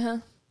whatever.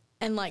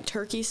 And like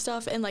turkey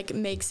stuff, and like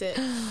makes it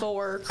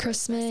for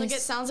Christmas. Like,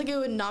 it sounds like it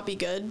would not be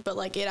good, but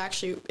like it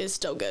actually is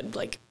still good,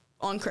 like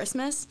on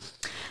Christmas.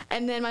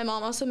 And then my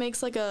mom also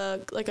makes like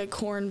a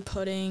corn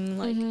pudding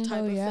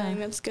type of thing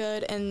that's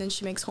good. And then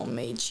she makes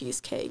homemade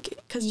cheesecake,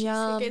 because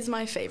cheesecake is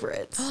my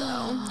favorite.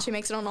 So she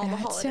makes it on all the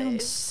holidays. That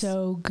sounds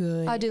so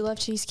good. I do love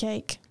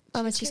cheesecake.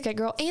 I'm a cheesecake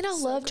girl, and I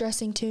love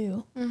dressing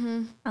too.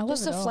 I love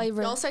just the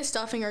flavor. Y'all say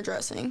stuffing or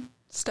dressing?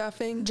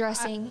 Stuffing.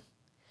 Dressing.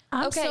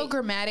 I'm so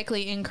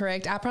grammatically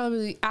incorrect. I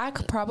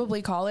could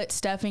probably call it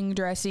stuffing,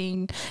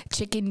 dressing,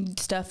 chicken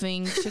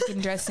stuffing, chicken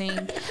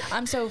dressing.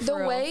 I'm so the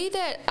way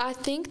that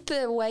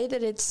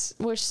it's,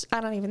 which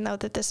I don't even know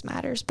that this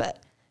matters, but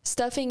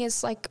stuffing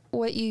is like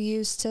what you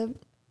use to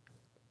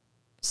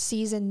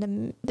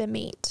season the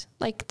meat,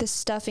 like the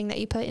stuffing that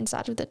you put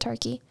inside of the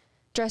turkey.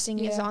 Dressing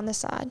is on the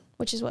side,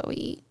 which is what we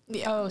eat.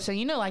 Yeah. Oh, so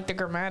you know, like the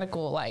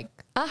grammatical, like,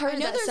 I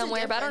heard that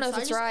somewhere, but I don't know if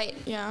it's right.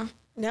 Yeah.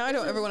 Now I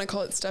don't ever want to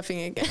call it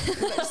stuffing again.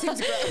 That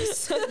seems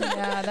gross.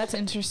 Yeah, that's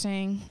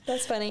interesting.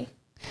 That's funny.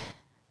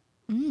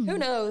 Who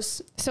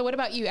knows? So what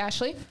about you,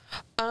 Ashley?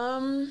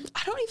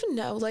 I don't even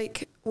know.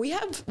 Like, we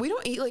don't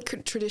eat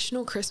like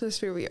traditional Christmas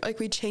food.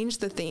 We change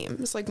the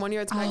themes. Like, one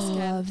year it's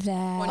Mexican. I love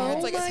that. One year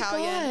it's like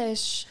Italian.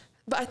 Gosh.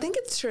 But I think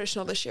it's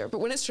traditional this year.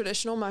 But when it's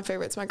traditional, my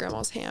favorite's my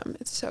grandma's ham.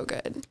 It's so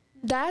good.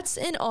 That's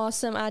an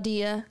awesome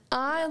idea.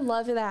 I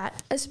love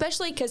that.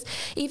 Especially because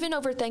even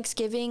over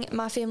Thanksgiving,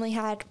 my family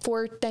had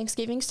 4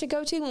 Thanksgivings to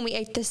go to when we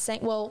ate the same.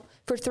 Well,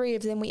 for 3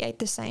 of them, we ate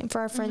the same. For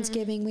our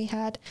Friendsgiving, we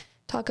had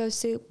taco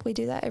soup. We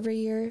do that every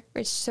year.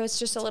 It's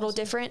just a little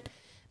different.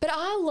 But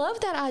I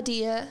love that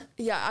idea.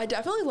 Yeah, I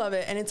definitely love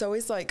it. And it's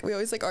always like, we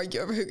always like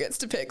argue over who gets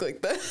to pick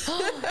like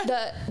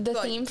the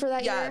like, theme for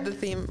that year. Yeah, the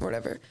theme,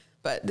 whatever.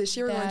 But this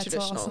year we're going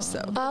traditional,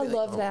 awesome. so. I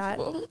love that.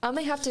 Well. I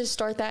may have to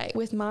start that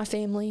with my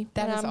family.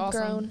 That when is I'm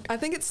awesome. grown. I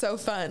think it's so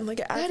fun.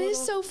 Like, it adds That a is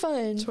little so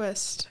fun.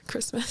 twist.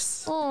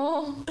 Christmas.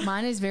 Oh,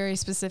 Mine is very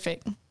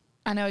specific.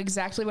 I know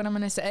exactly what I'm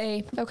going to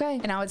say. okay.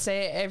 And I would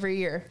say it every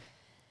year.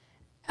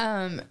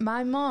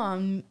 My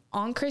mom,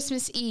 on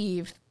Christmas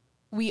Eve,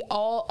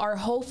 our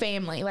whole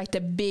family, like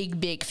the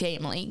big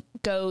family,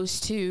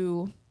 goes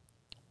to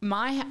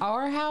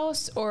our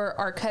house or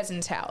our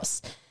cousin's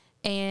house.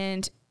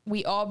 And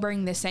we all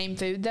bring the same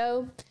food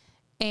though.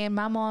 And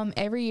my mom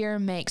every year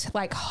makes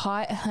like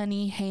hot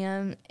honey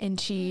ham and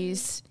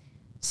cheese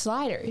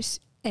sliders.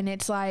 And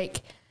it's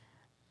like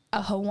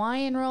a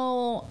Hawaiian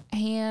roll,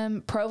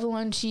 ham,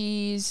 provolone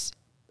cheese,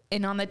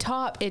 and on the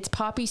top it's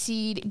poppy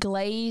seed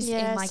glaze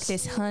and like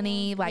this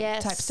honey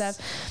type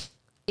stuff.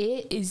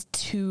 It is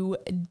to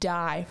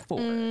die for.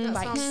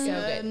 Like so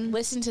good.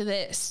 Listen to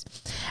this.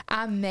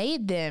 Me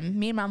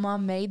and my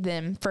mom made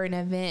them for an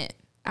event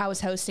I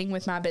was hosting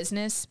with my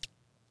business.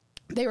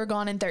 They were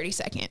gone in 30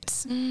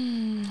 seconds.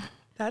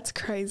 That's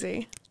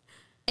crazy.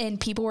 And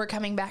people were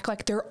coming back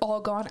like they're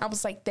all gone. I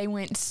was like, they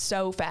went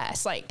so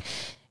fast. Like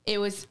it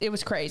was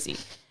crazy.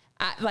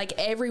 Like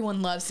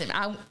everyone loves them.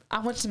 I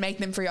want to make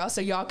them for y'all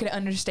so y'all could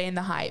understand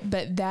the hype.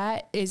 But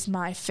that is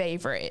my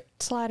favorite.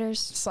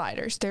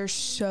 Sliders. They're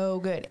so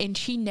good. And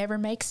she never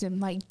makes them.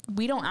 Like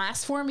we don't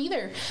ask for them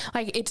either.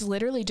 Like it's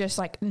literally just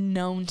like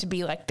known to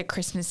be like the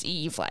Christmas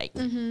Eve like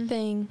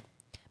thing.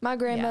 My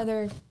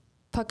grandmother,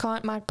 oh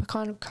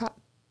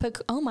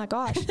my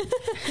gosh.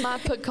 My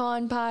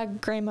pecan pie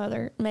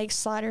grandmother makes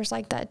sliders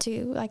like that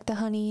too. Like the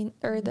honey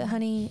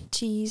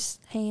cheese,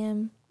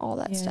 ham, all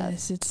that stuff.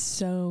 Yes, it's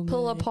so good.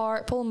 Pull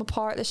them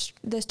apart.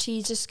 This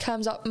cheese just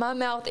comes up. My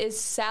mouth is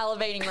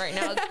salivating right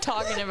now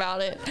talking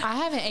about it. I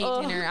haven't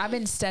ate dinner. I've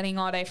been studying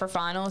all day for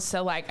finals.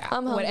 So like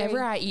I'm hungry.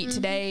 whatever I eat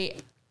today,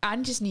 I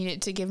just need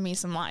it to give me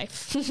some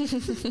life.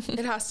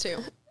 It has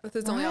to. That's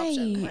its only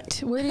option.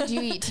 Right. Where did you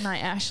eat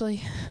tonight,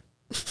 Ashley?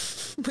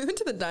 We went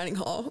to the dining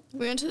hall.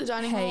 We went to the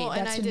dining hall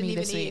and I didn't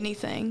even eat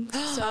anything.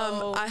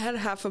 So I had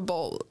half a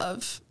bowl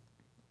of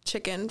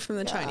chicken from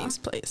the Chinese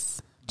place.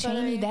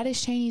 Chaney, that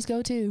is Chaney's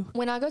go-to.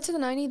 When I go to the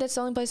 90, that's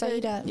the only place I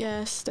eat at.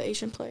 Yes, the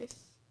Asian place.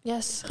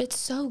 Yes, it's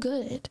so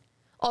good.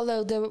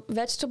 Although the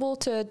vegetable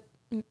to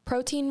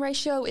protein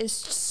ratio is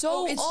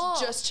so it's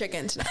off. just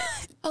chicken tonight.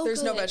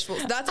 There's no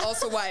vegetables. That's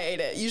also why I ate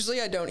it.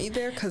 Usually I don't eat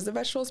there because of the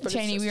vegetables. But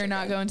Chaney, we are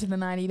not going to the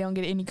 90. Don't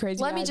get any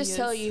crazy Let me ideas. just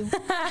tell you,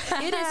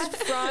 it is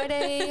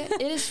Friday.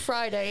 It is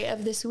Friday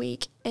of this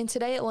week, and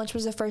today at lunch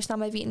was the first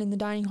time I've eaten in the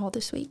dining hall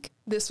this week.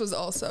 This was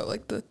also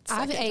like the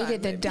I've second ate time,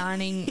 at the maybe.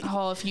 dining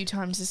hall a few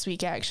times this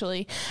week,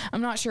 actually.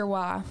 I'm not sure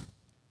why,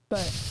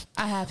 but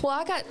I have. Well,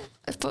 I got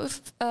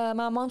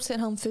my mom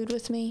sent home food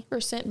with me,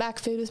 or sent back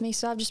food with me,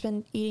 so I've just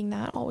been eating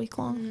that all week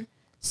long.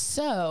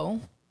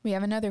 So we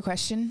have another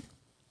question.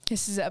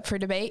 This is up for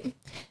debate.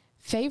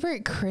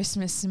 Favorite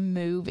Christmas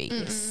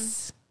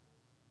movies?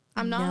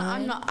 I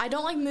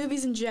don't like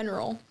movies in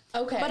general.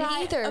 Okay. But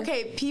either.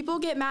 People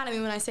get mad at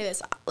me when I say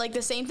this. Like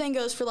the same thing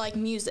goes for like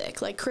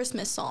music, like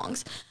Christmas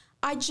songs.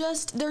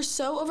 They're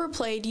so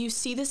overplayed. You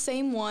see the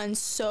same ones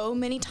so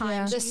many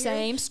times. The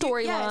same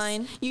storyline.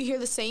 Yes, you hear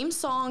the same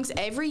songs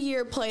every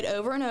year played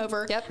over and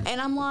over. Yep. And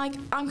I'm like,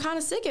 I'm kind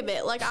of sick of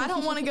it. Like, I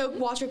don't want to go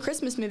watch a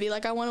Christmas movie.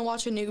 Like, I want to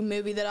watch a new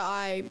movie that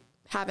I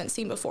haven't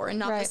seen before and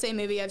not the same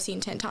movie I've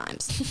seen 10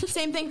 times.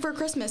 Same thing for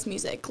Christmas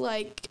music.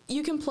 Like,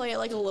 you can play it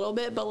like a little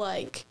bit, but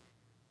like...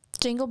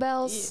 Jingle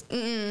bells?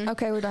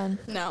 Okay, we're done.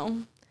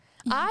 No.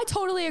 I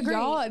totally agree.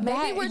 Y'all,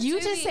 Maybe we're you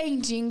too just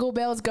saying jingle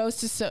bells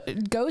goes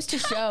to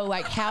show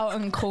like how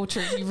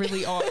uncultured you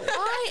really are.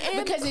 I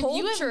am because if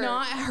you have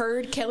not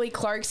heard Kelly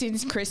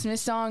Clarkson's Christmas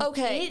song,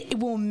 it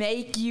will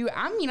make you.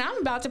 I'm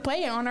about to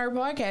play it on our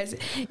podcast.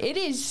 It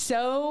is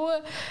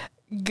so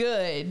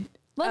good.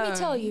 Let me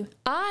tell you,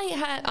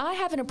 I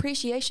have an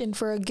appreciation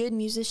for a good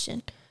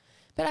musician,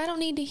 but I don't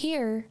need to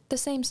hear the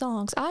same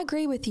songs. I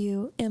agree with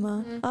you,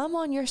 Emma. I'm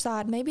on your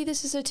side. Maybe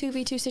this is a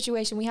 2v2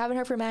 situation. We haven't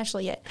heard from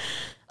Ashley yet.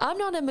 I'm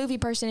not a movie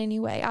person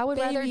anyway. I would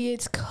rather...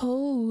 it's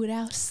cold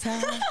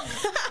outside.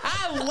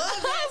 I love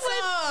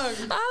that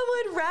song.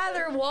 I would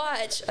rather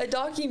watch a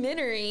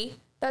documentary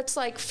that's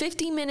like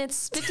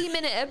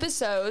 50-minute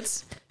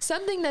episodes,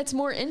 something that's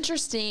more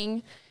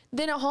interesting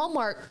than a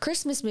Hallmark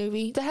Christmas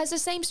movie that has the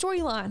same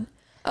storyline.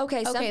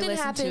 Okay, something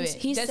happens.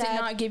 He's Does sad.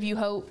 it not give you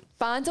hope?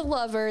 Finds a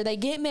lover, they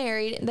get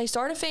married, they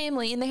start a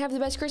family, and they have the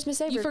best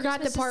Christmas ever. You forgot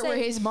Christmas the part where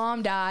his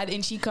mom died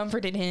and she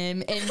comforted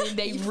him, and then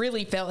they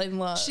really fell in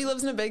love. She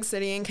lives in a big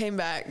city and came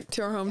back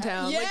to her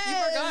hometown. Yes, like you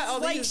forgot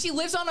all these. she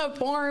lives on a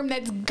farm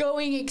that's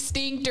going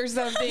extinct or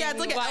something. Yeah, it's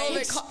like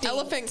an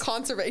elephant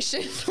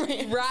conservation.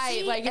 Right,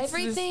 See, like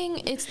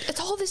everything.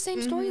 It's all the same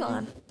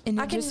storyline. And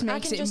it just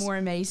makes it more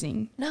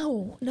amazing.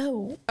 No.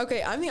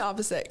 Okay, I'm the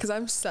opposite because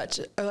I'm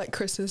such a like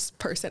Christmas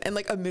person and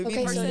like a movie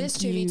Okay, person. so it is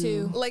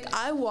 2v2. Like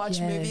I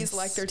watch movies movies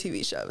like their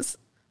TV shows.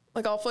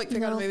 Like I'll like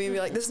pick out a movie and be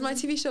like, this is my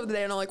TV show of the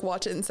day, and I'll like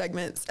watch it in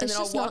segments, and then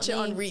I'll watch it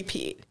on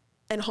repeat.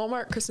 And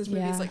Hallmark Christmas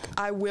movies, like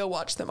I will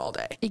watch them all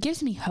day. It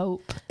gives me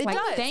hope. It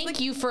does. Thank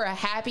you for a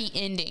happy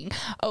ending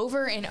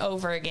over and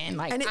over again.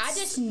 Like I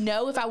just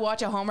know if I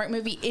watch a Hallmark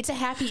movie, it's a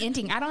happy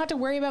ending. I don't have to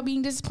worry about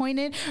being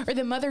disappointed or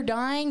the mother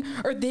dying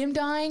or them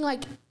dying.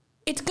 Like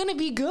it's gonna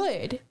be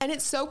good. And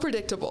it's so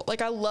predictable.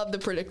 Like I love the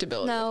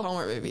predictability of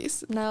Hallmark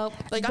movies. Nope.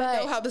 Like I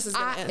know how this is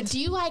gonna end. Do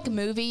you like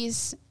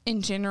movies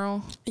in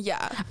general?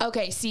 Yeah.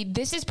 Okay. See,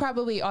 this is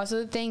probably also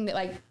the thing that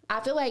like I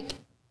feel like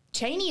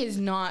Chaney is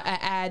not an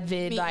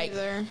avid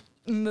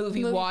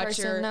movie watcher.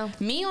 Person, no.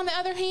 Me, on the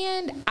other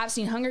hand, I've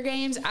seen Hunger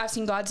Games. I've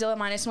seen Godzilla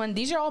 -1.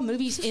 These are all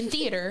movies in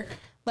theater.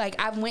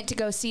 Like I've went to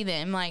go see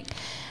them. Like,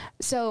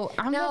 so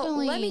I'm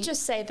definitely. Let me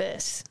just say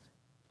this: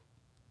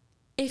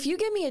 if you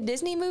give me a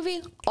Disney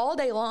movie all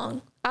day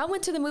long, I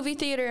went to the movie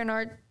theater in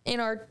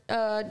our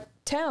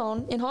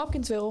town in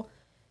Hopkinsville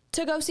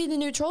to go see the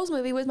new Trolls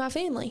movie with my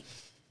family.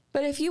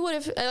 But if you would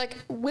have,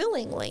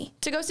 willingly,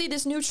 to go see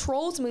this new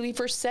Trolls movie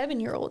for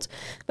 7-year-olds.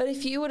 But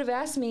if you would have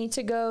asked me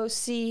to go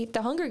see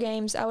The Hunger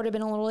Games, I would have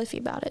been a little iffy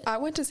about it. I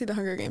went to see The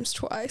Hunger Games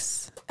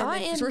twice. And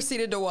then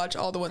proceeded to watch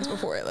all the ones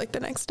before it, like,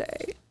 the next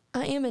day.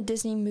 I am a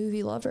Disney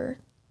movie lover.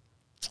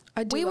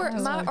 Our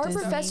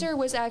professor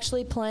was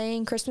actually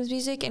playing Christmas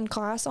music in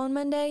class on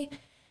Monday,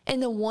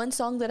 and the one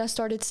song that I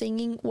started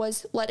singing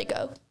was Let It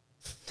Go.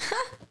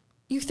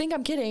 You think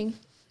I'm kidding?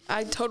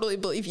 I totally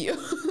believe you.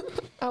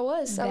 I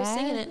was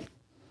singing it.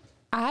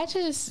 I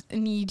just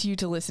need you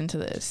to listen to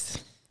this.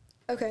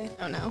 Okay.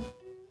 Oh no.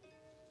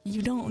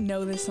 You don't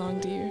know this song,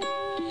 do you?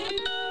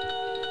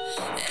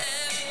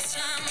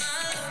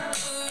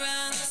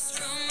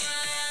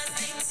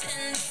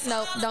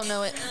 Nope, don't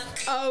know it.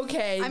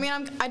 Okay. I mean,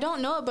 I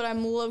don't know it, but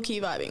I'm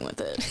low-key vibing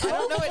with it. I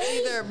don't know it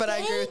either, but I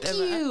agree with Emma.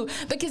 Thank you.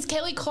 Because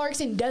Kelly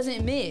Clarkson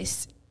doesn't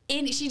miss.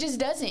 And she just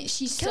doesn't.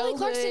 She's Kelly so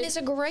Clarkson good. is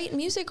a great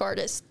music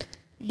artist.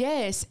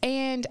 Yes,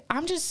 and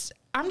I'm just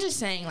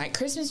saying, like,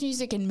 Christmas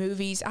music and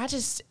movies,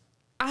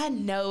 I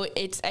know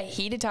it's a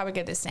heated topic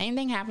that the same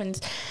thing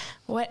happens,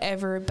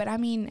 whatever, but I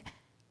mean,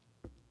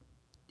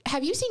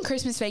 have you seen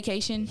Christmas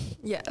Vacation?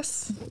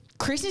 Yes.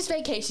 Christmas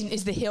Vacation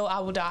is the hill I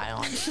will die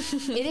on.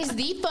 It is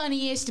the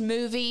funniest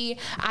movie.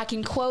 I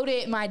can quote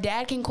it. My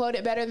dad can quote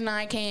it better than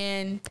I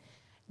can.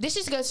 This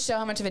just goes to show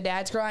how much of a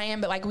dad's girl I am,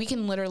 but, like, we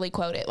can literally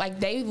quote it. Like,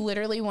 they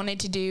literally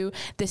wanted to do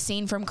the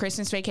scene from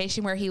Christmas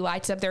Vacation where he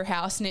lights up their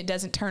house and it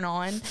doesn't turn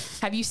on.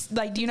 Have you,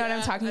 like, do you know what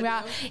I'm talking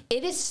about?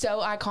 It is so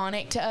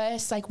iconic to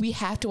us. Like, we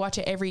have to watch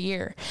it every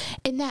year.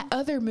 In that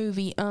other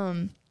movie,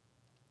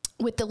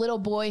 with the little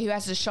boy who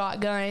has the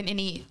shotgun and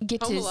he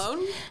gets Home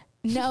Alone?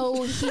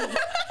 No,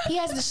 he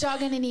has the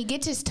shotgun and he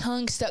gets his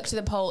tongue stuck to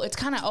the pole. It's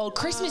kind of old.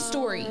 Christmas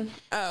Story.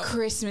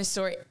 Christmas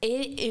Story.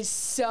 It is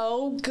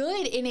so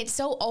good and it's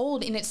so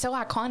old and it's so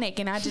iconic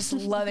and I just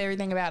love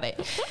everything about it.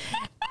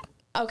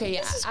 Okay,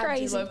 yeah, This is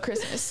crazy. I do love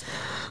Christmas.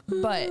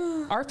 But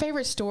our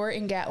favorite store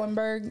in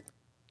Gatlinburg,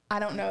 I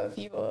don't know if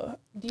you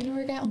do you know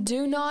where Gatlinburg?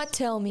 Do not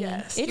tell me.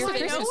 Yes. It's a I know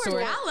Christmas where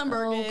store.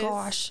 Gatlinburg is. Oh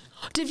gosh.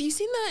 Have you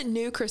seen that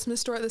new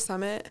Christmas store at the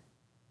Summit?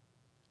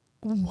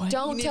 What?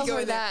 Don't You need tell to go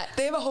her in there. that.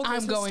 They have a whole I'm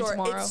Christmas going store.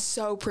 tomorrow. It's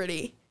so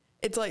pretty.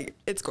 It's like,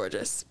 it's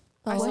gorgeous.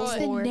 I Oh, saw What's it.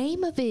 the Lord.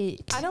 name of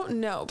it? I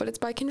don't know, but it's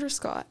by Kendra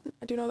Scott.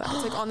 I do know that.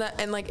 It's like on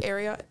that, and like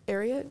area,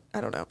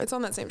 I don't know. It's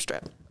on that same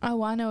strip.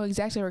 Oh, I know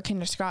exactly where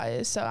Kendra Scott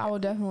is, so I will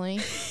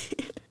definitely.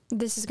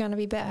 This is gonna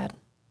be bad.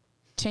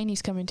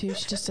 Chaney's coming too.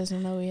 She just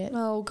doesn't know yet.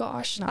 Oh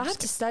gosh. No, I I'm have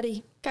just to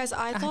study. Guys,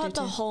 I do thought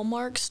the too.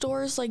 Hallmark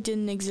stores like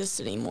didn't exist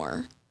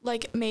anymore.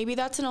 Like maybe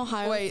that's an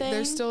Ohio Wait, thing.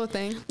 there's still a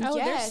thing? Oh,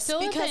 there's Yes, still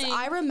a because thing.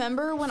 I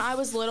remember when I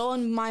was little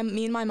and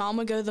me and my mom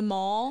would go to the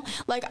mall.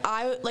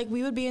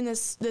 We would be in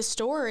this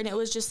store and it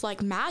was just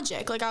like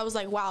magic. Like I was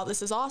like, wow,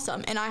 this is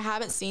awesome. And I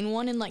haven't seen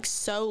one in like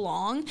so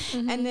long.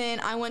 And then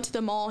I went to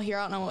the mall here.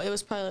 I don't know. It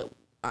was probably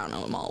I don't know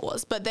what mall it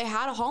was, but they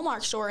had a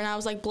Hallmark store and I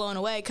was like blown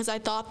away because I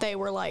thought they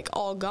were like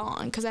all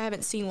gone because I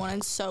haven't seen one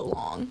in so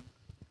long.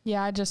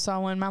 Yeah, I just saw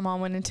one. My mom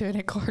went into it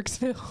at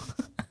Clarksville.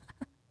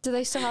 Do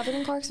they still have it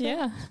in Clarksville?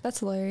 Yeah. That's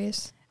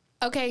hilarious.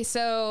 Okay,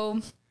 so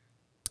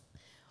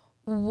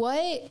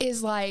what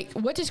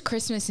does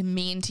Christmas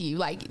mean to you?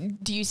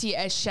 Like, do you see it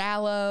as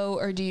shallow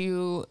or do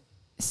you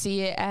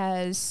see it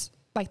as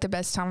like the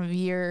best time of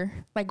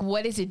year? Like,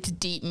 what is its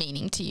deep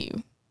meaning to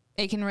you?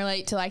 It can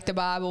relate to like the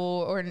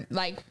Bible or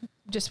like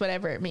just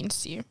whatever it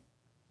means to you.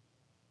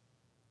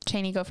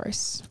 Chaney, go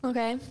first.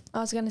 Okay. I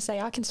was gonna say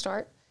I can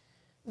start.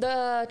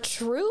 The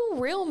true,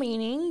 real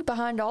meaning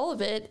behind all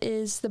of it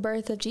is the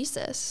birth of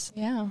Jesus.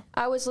 Yeah.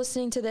 I was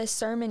listening to this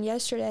sermon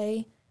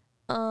yesterday,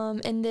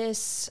 and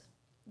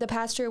the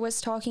pastor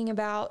was talking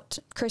about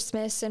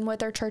Christmas and what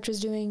their church was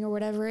doing or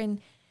whatever, and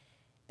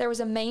there was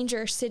a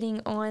manger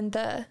sitting on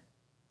the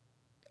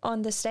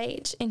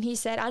stage, and he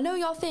said, I know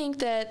y'all think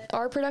that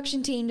our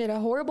production team did a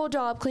horrible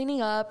job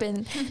cleaning up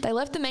and they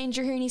left the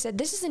manger here, and he said,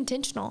 this is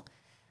intentional.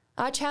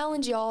 I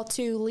challenge y'all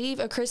to leave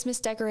a Christmas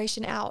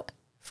decoration out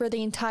for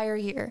the entire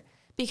year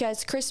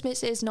because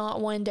Christmas is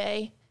not one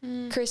day.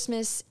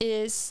 Christmas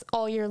is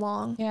all year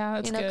long. Yeah,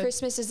 that's good.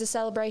 Christmas is the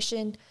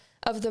celebration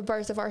of the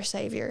birth of our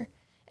Savior,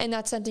 and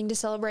that's something to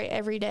celebrate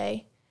every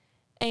day.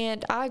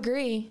 And I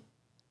agree.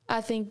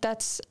 I think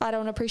I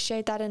don't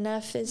appreciate that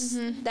enough, is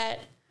that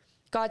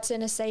God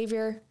sent a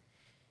Savior,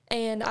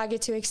 and I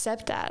get to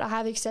accept that. I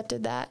have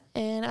accepted that,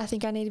 and I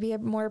think I need to be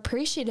more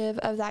appreciative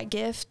of that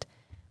gift.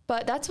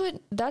 But that's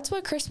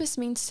what Christmas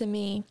means to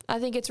me. I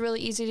think it's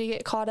really easy to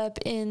get caught up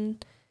in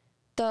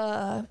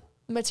the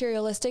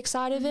materialistic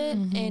side of it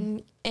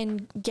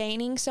and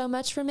gaining so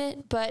much from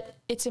it, but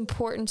it's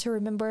important to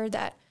remember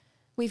that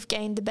we've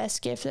gained the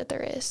best gift that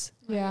there is.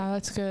 Yeah,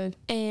 that's good.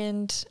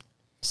 And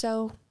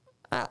so,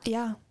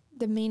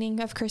 the meaning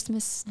of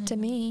Christmas to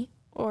me,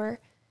 or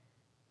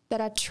that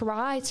I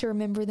try to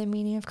remember the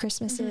meaning of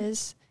Christmas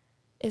is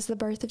the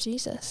birth of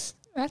Jesus.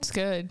 That's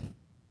good.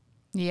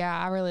 Yeah,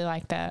 I really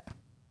like that.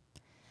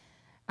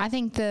 I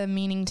think the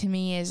meaning to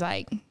me is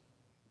like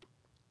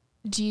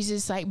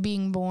Jesus like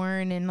being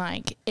born, and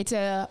like it's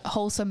a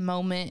wholesome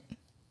moment.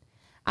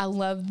 I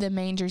love the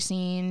manger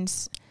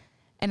scenes,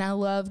 and I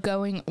love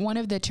going. One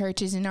of the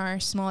churches in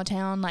our small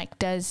town like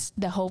does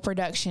the whole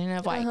production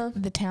of like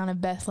the town of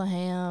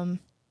Bethlehem,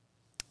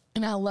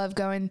 and I love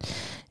going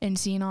and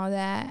seeing all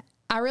that.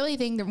 I really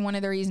think that one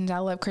of the reasons I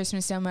love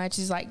Christmas so much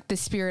is like the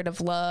spirit of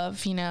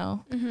love,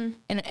 and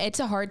it's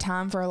a hard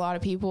time for a lot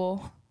of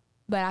people,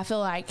 but I feel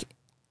like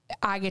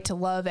I get to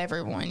love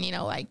everyone,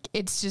 like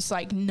it's just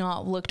like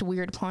not looked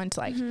weird upon to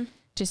like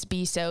just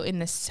be so in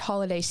this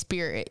holiday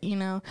spirit,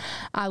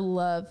 I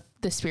love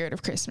the spirit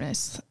of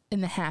Christmas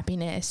and the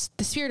happiness,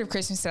 the spirit of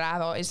Christmas that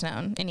I've always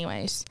known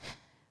anyways.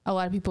 A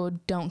lot of people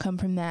don't come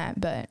from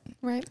that, but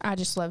I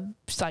just love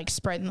like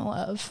spreading the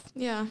love.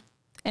 Yeah.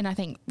 And I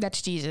think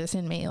that's Jesus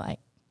in me. Like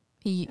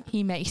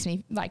he makes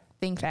me like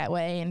think that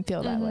way and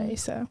feel that way.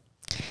 So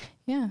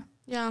yeah.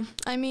 Yeah.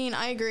 I mean,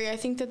 I agree. I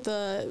think that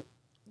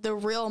the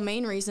real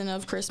main reason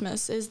of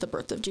Christmas is the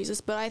birth of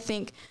Jesus. But I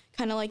think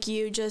kind of like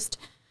you,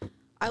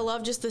 I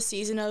love just the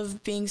season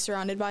of being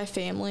surrounded by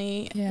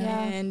family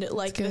and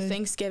like the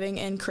Thanksgiving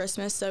and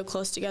Christmas so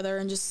close together,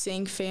 and just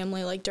seeing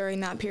family like during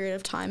that period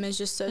of time is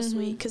just so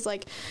sweet. Cause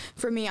like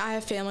for me, I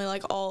have family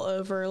like all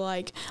over.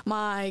 Like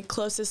my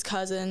closest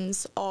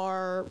cousins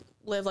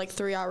live like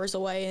 3 hours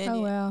away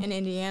in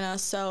Indiana.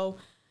 So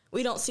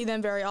we don't see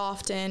them very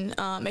often,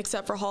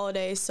 except for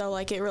holidays. So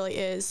like it really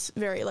is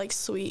very like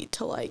sweet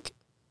to like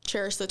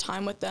cherish the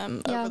time with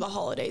them over the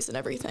holidays and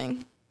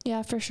everything.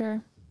 Yeah, for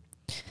sure.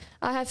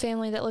 I have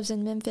family that lives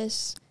in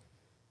Memphis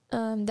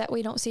that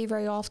we don't see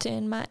very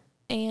often. My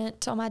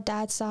aunt on my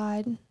dad's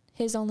side,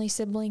 his only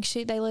sibling,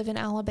 they live in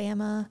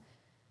Alabama.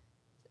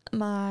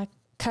 My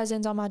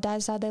cousins on my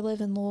dad's side, they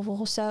live in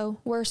Louisville. So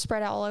we're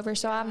spread out all over.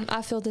 So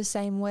I feel the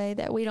same way,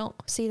 that we don't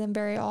see them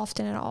very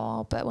often at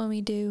all. But when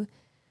we do,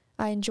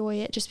 I enjoy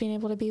it, just being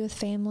able to be with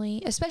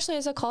family, especially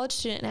as a college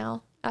student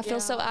now. I feel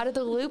so out of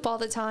the loop all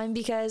the time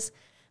because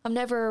I'm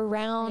never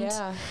around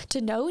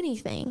to know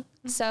anything.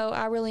 So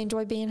I really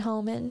enjoy being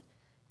home and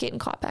getting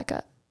caught back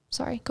up.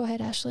 Sorry, go ahead,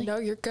 Ashley. No,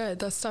 you're good.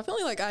 That's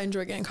definitely like I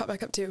enjoy getting caught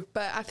back up too.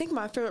 But I think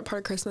my favorite part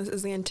of Christmas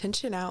is the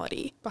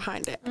intentionality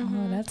behind it.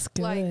 Oh, that's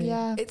good.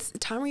 Like, it's a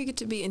time where you get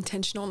to be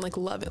intentional and like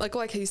love it. Like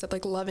how you said,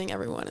 like loving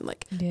everyone and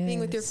like being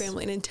with your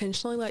family and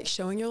intentionally like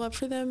showing your love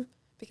for them.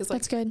 Because like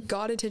that's good.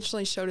 God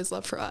intentionally showed his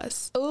love for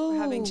us. For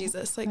having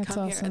Jesus like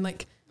come here and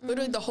like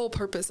literally the whole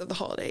purpose of the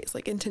holidays,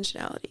 like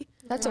intentionality.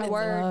 That's a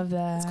word. I love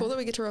that. It's cool that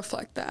we get to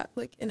reflect that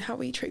like in how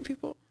we treat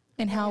people.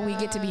 And how we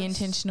get to be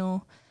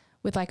intentional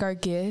with like our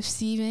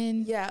gifts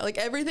even. Yeah, like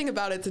everything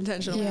about it's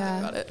intentional when you think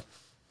about it.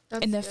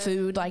 That's and the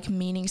food like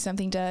meaning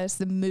something to us,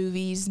 the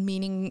movies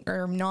meaning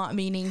or not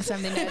meaning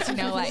something to us,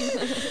 like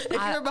if you're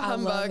a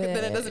humbug,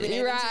 then it doesn't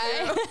mean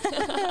anything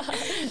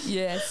to you.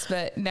 Yes,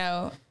 but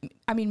no.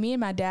 I mean, me and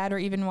my dad were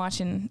even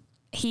watching,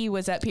 he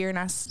was up here and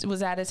I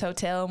was at his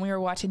hotel and we were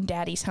watching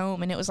Daddy's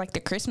Home, and it was like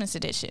the Christmas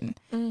edition.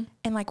 And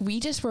like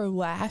we just were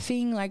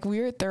laughing, like we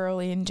were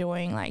thoroughly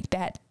enjoying like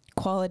that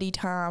quality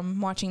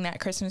time watching that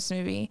Christmas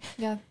movie.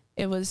 Yeah.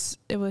 It was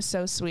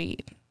so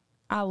sweet.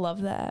 I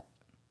love that.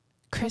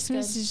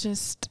 Christmas is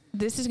just,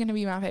 this is going to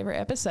be my favorite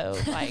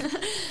episode. Like,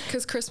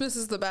 because Christmas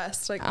is the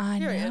best. Like, I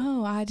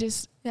know.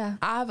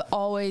 I've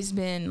always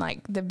been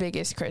like the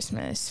biggest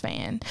Christmas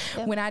fan.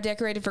 Yep. When I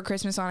decorated for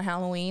Christmas on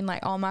Halloween,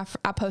 like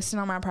I posted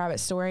on my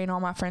private story and all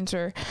my friends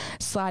were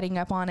sliding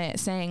up on it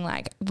saying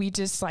like, we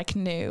just like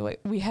knew, like,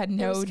 we had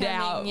no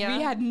doubt. Coming,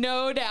 we had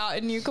no doubt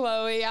in you,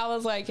 Chloe. I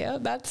was like, yeah,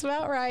 that's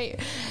about right.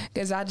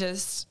 Because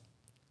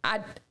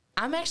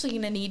I'm actually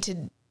going to need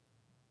to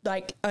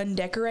like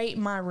undecorate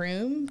my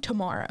room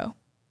tomorrow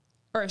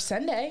or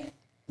Sunday.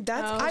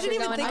 I didn't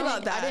even think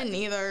about that. I didn't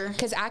either.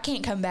 Because I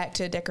can't come back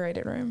to a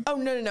decorated room. Oh,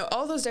 no.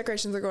 All those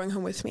decorations are going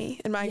home with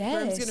me. And my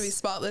room's going to be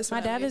spotless. My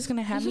dad is going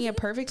to have me a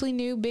perfectly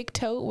new big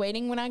tote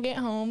waiting when I get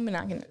home, and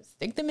I can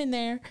stick them in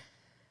there.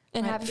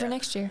 And have it for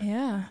next year.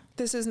 Yeah.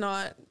 This is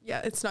not,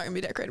 it's not going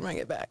to be decorated when I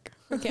get back.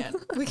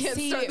 We can't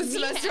See, start the me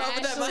semester off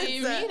with that mindset.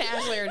 Me and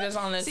Ashley are just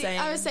on the same.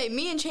 I would say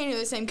me and Chaney are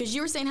the same because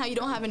you were saying how you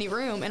don't have any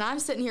room, and I'm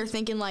sitting here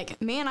thinking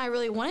like, man, I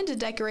really wanted to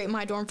decorate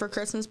my dorm for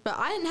Christmas, but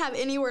I didn't have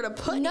anywhere to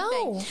put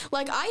anything.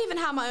 Like I even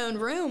have my own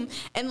room,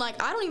 and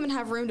like I don't even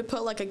have room to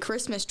put like a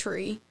Christmas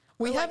tree.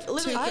 We have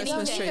like, 2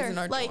 Christmas trees in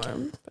our like,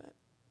 dorm. But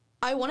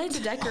I wanted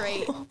to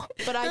decorate,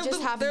 but I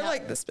just have they're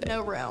like this big.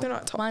 No room. They're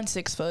not tall. Mine's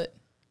 6 foot.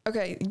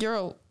 Okay,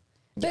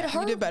 But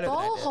her you did better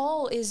ball than I did.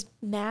 hall is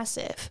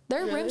massive.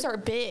 Their rooms are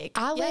big.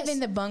 I live in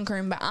the bunk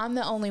room, but I'm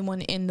the only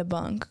one in the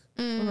bunk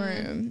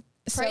room.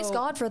 Praise So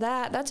God for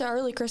that. That's an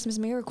early Christmas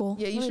miracle.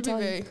 Yeah, you should be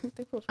very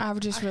thankful. I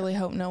would just really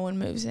hope no one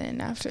moves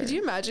in after. Could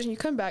you imagine you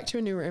come back to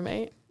a new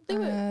roommate?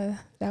 That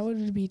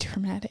would be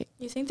traumatic.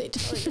 You think they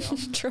tell you?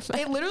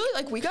 They literally,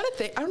 like, we got a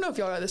thing. I don't know if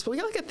y'all know this, but we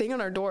got like a thing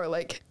on our door,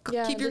 like,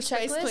 keep your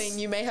space clean.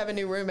 You may have a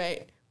new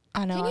roommate.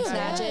 I know. Can you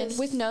imagine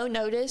with no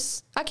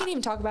notice? I can't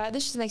even talk about it.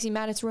 This just makes me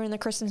mad. It's ruining the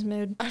Christmas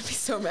mood. I'd be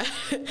so mad.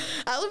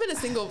 I live in a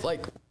single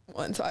like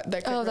one, so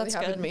that couldn't really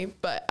happen to me,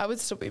 but I would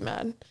still be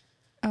mad.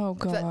 Oh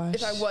gosh!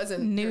 If I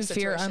wasn't new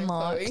fear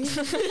unlocked.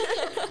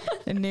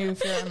 The new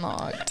fear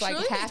unlocked.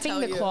 Like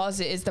having the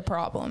closet is the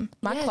problem.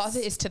 My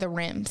closet is to the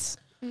rims.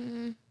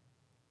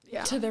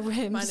 Yeah, to the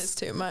rims. Mine is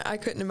too. I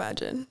couldn't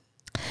imagine.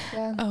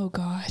 Yeah. Oh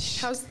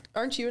gosh.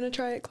 Aren't you gonna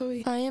try it,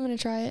 Chloe? I am gonna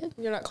try it.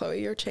 You're not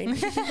Chloe. You're Chaney.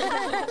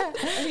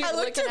 I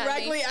looked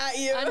directly at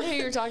you. I knew who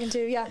you were talking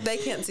to. Yeah, they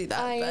can't see that.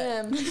 I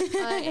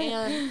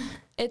am.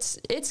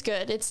 It's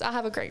good. I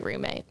have a great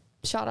roommate.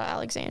 Shout out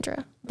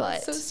Alexandra. But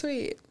that's so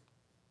sweet.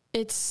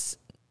 It's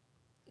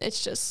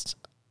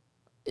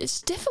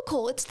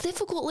difficult. It's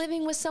difficult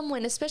living with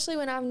someone, especially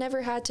when I've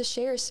never had to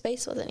share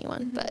space with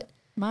anyone. But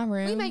my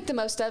room, we make the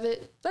most of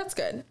it. That's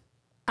good.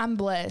 I'm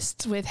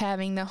blessed with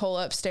having the whole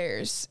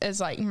upstairs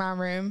as like my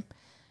room.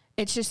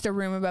 It's just the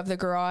room above the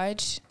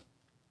garage.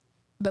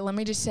 But let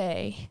me just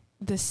say,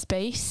 the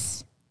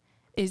space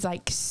is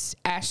like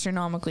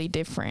astronomically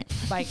different.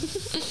 Like,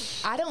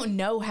 I don't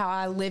know how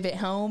I live at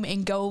home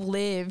and go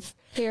live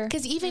here.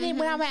 Because even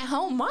when I'm at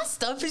home, my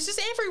stuff is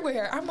just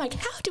everywhere. I'm like,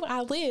 how do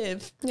I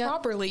live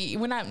properly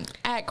when I'm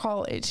at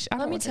college?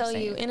 Let me tell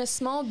you, in a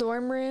small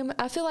dorm room,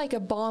 I feel like a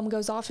bomb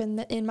goes off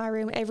in my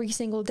room every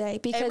single day.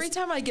 Because every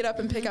time I get up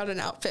and pick out an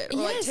outfit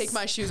or like take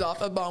my shoes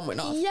off, a bomb went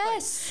off.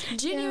 Yes, like,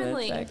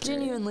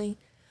 genuinely.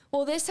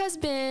 Well, this has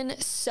been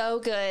so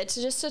good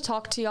to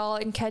talk to y'all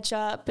and catch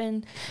up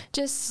and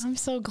just. I'm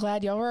so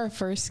glad y'all were our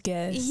first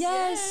guest.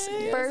 Yes,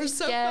 first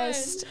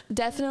guest. Fun.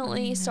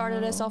 Definitely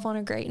started us off on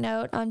a great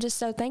note. I'm just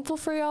so thankful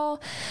for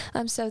y'all.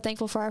 I'm so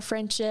thankful for our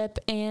friendship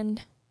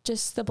and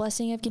just the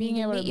blessing of getting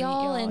to meet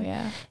y'all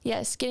and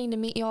getting to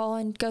meet y'all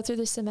and go through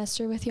the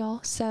semester with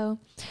y'all. So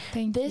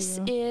this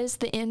is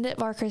the end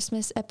of our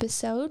Christmas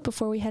episode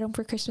before we head home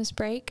for Christmas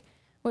break.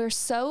 We're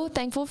so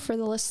thankful for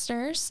the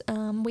listeners.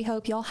 We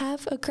hope y'all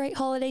have a great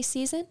holiday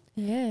season.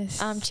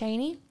 Yes. I'm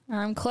Chaney.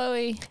 I'm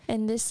Chloe.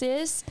 And this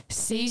is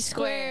C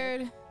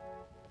Squared.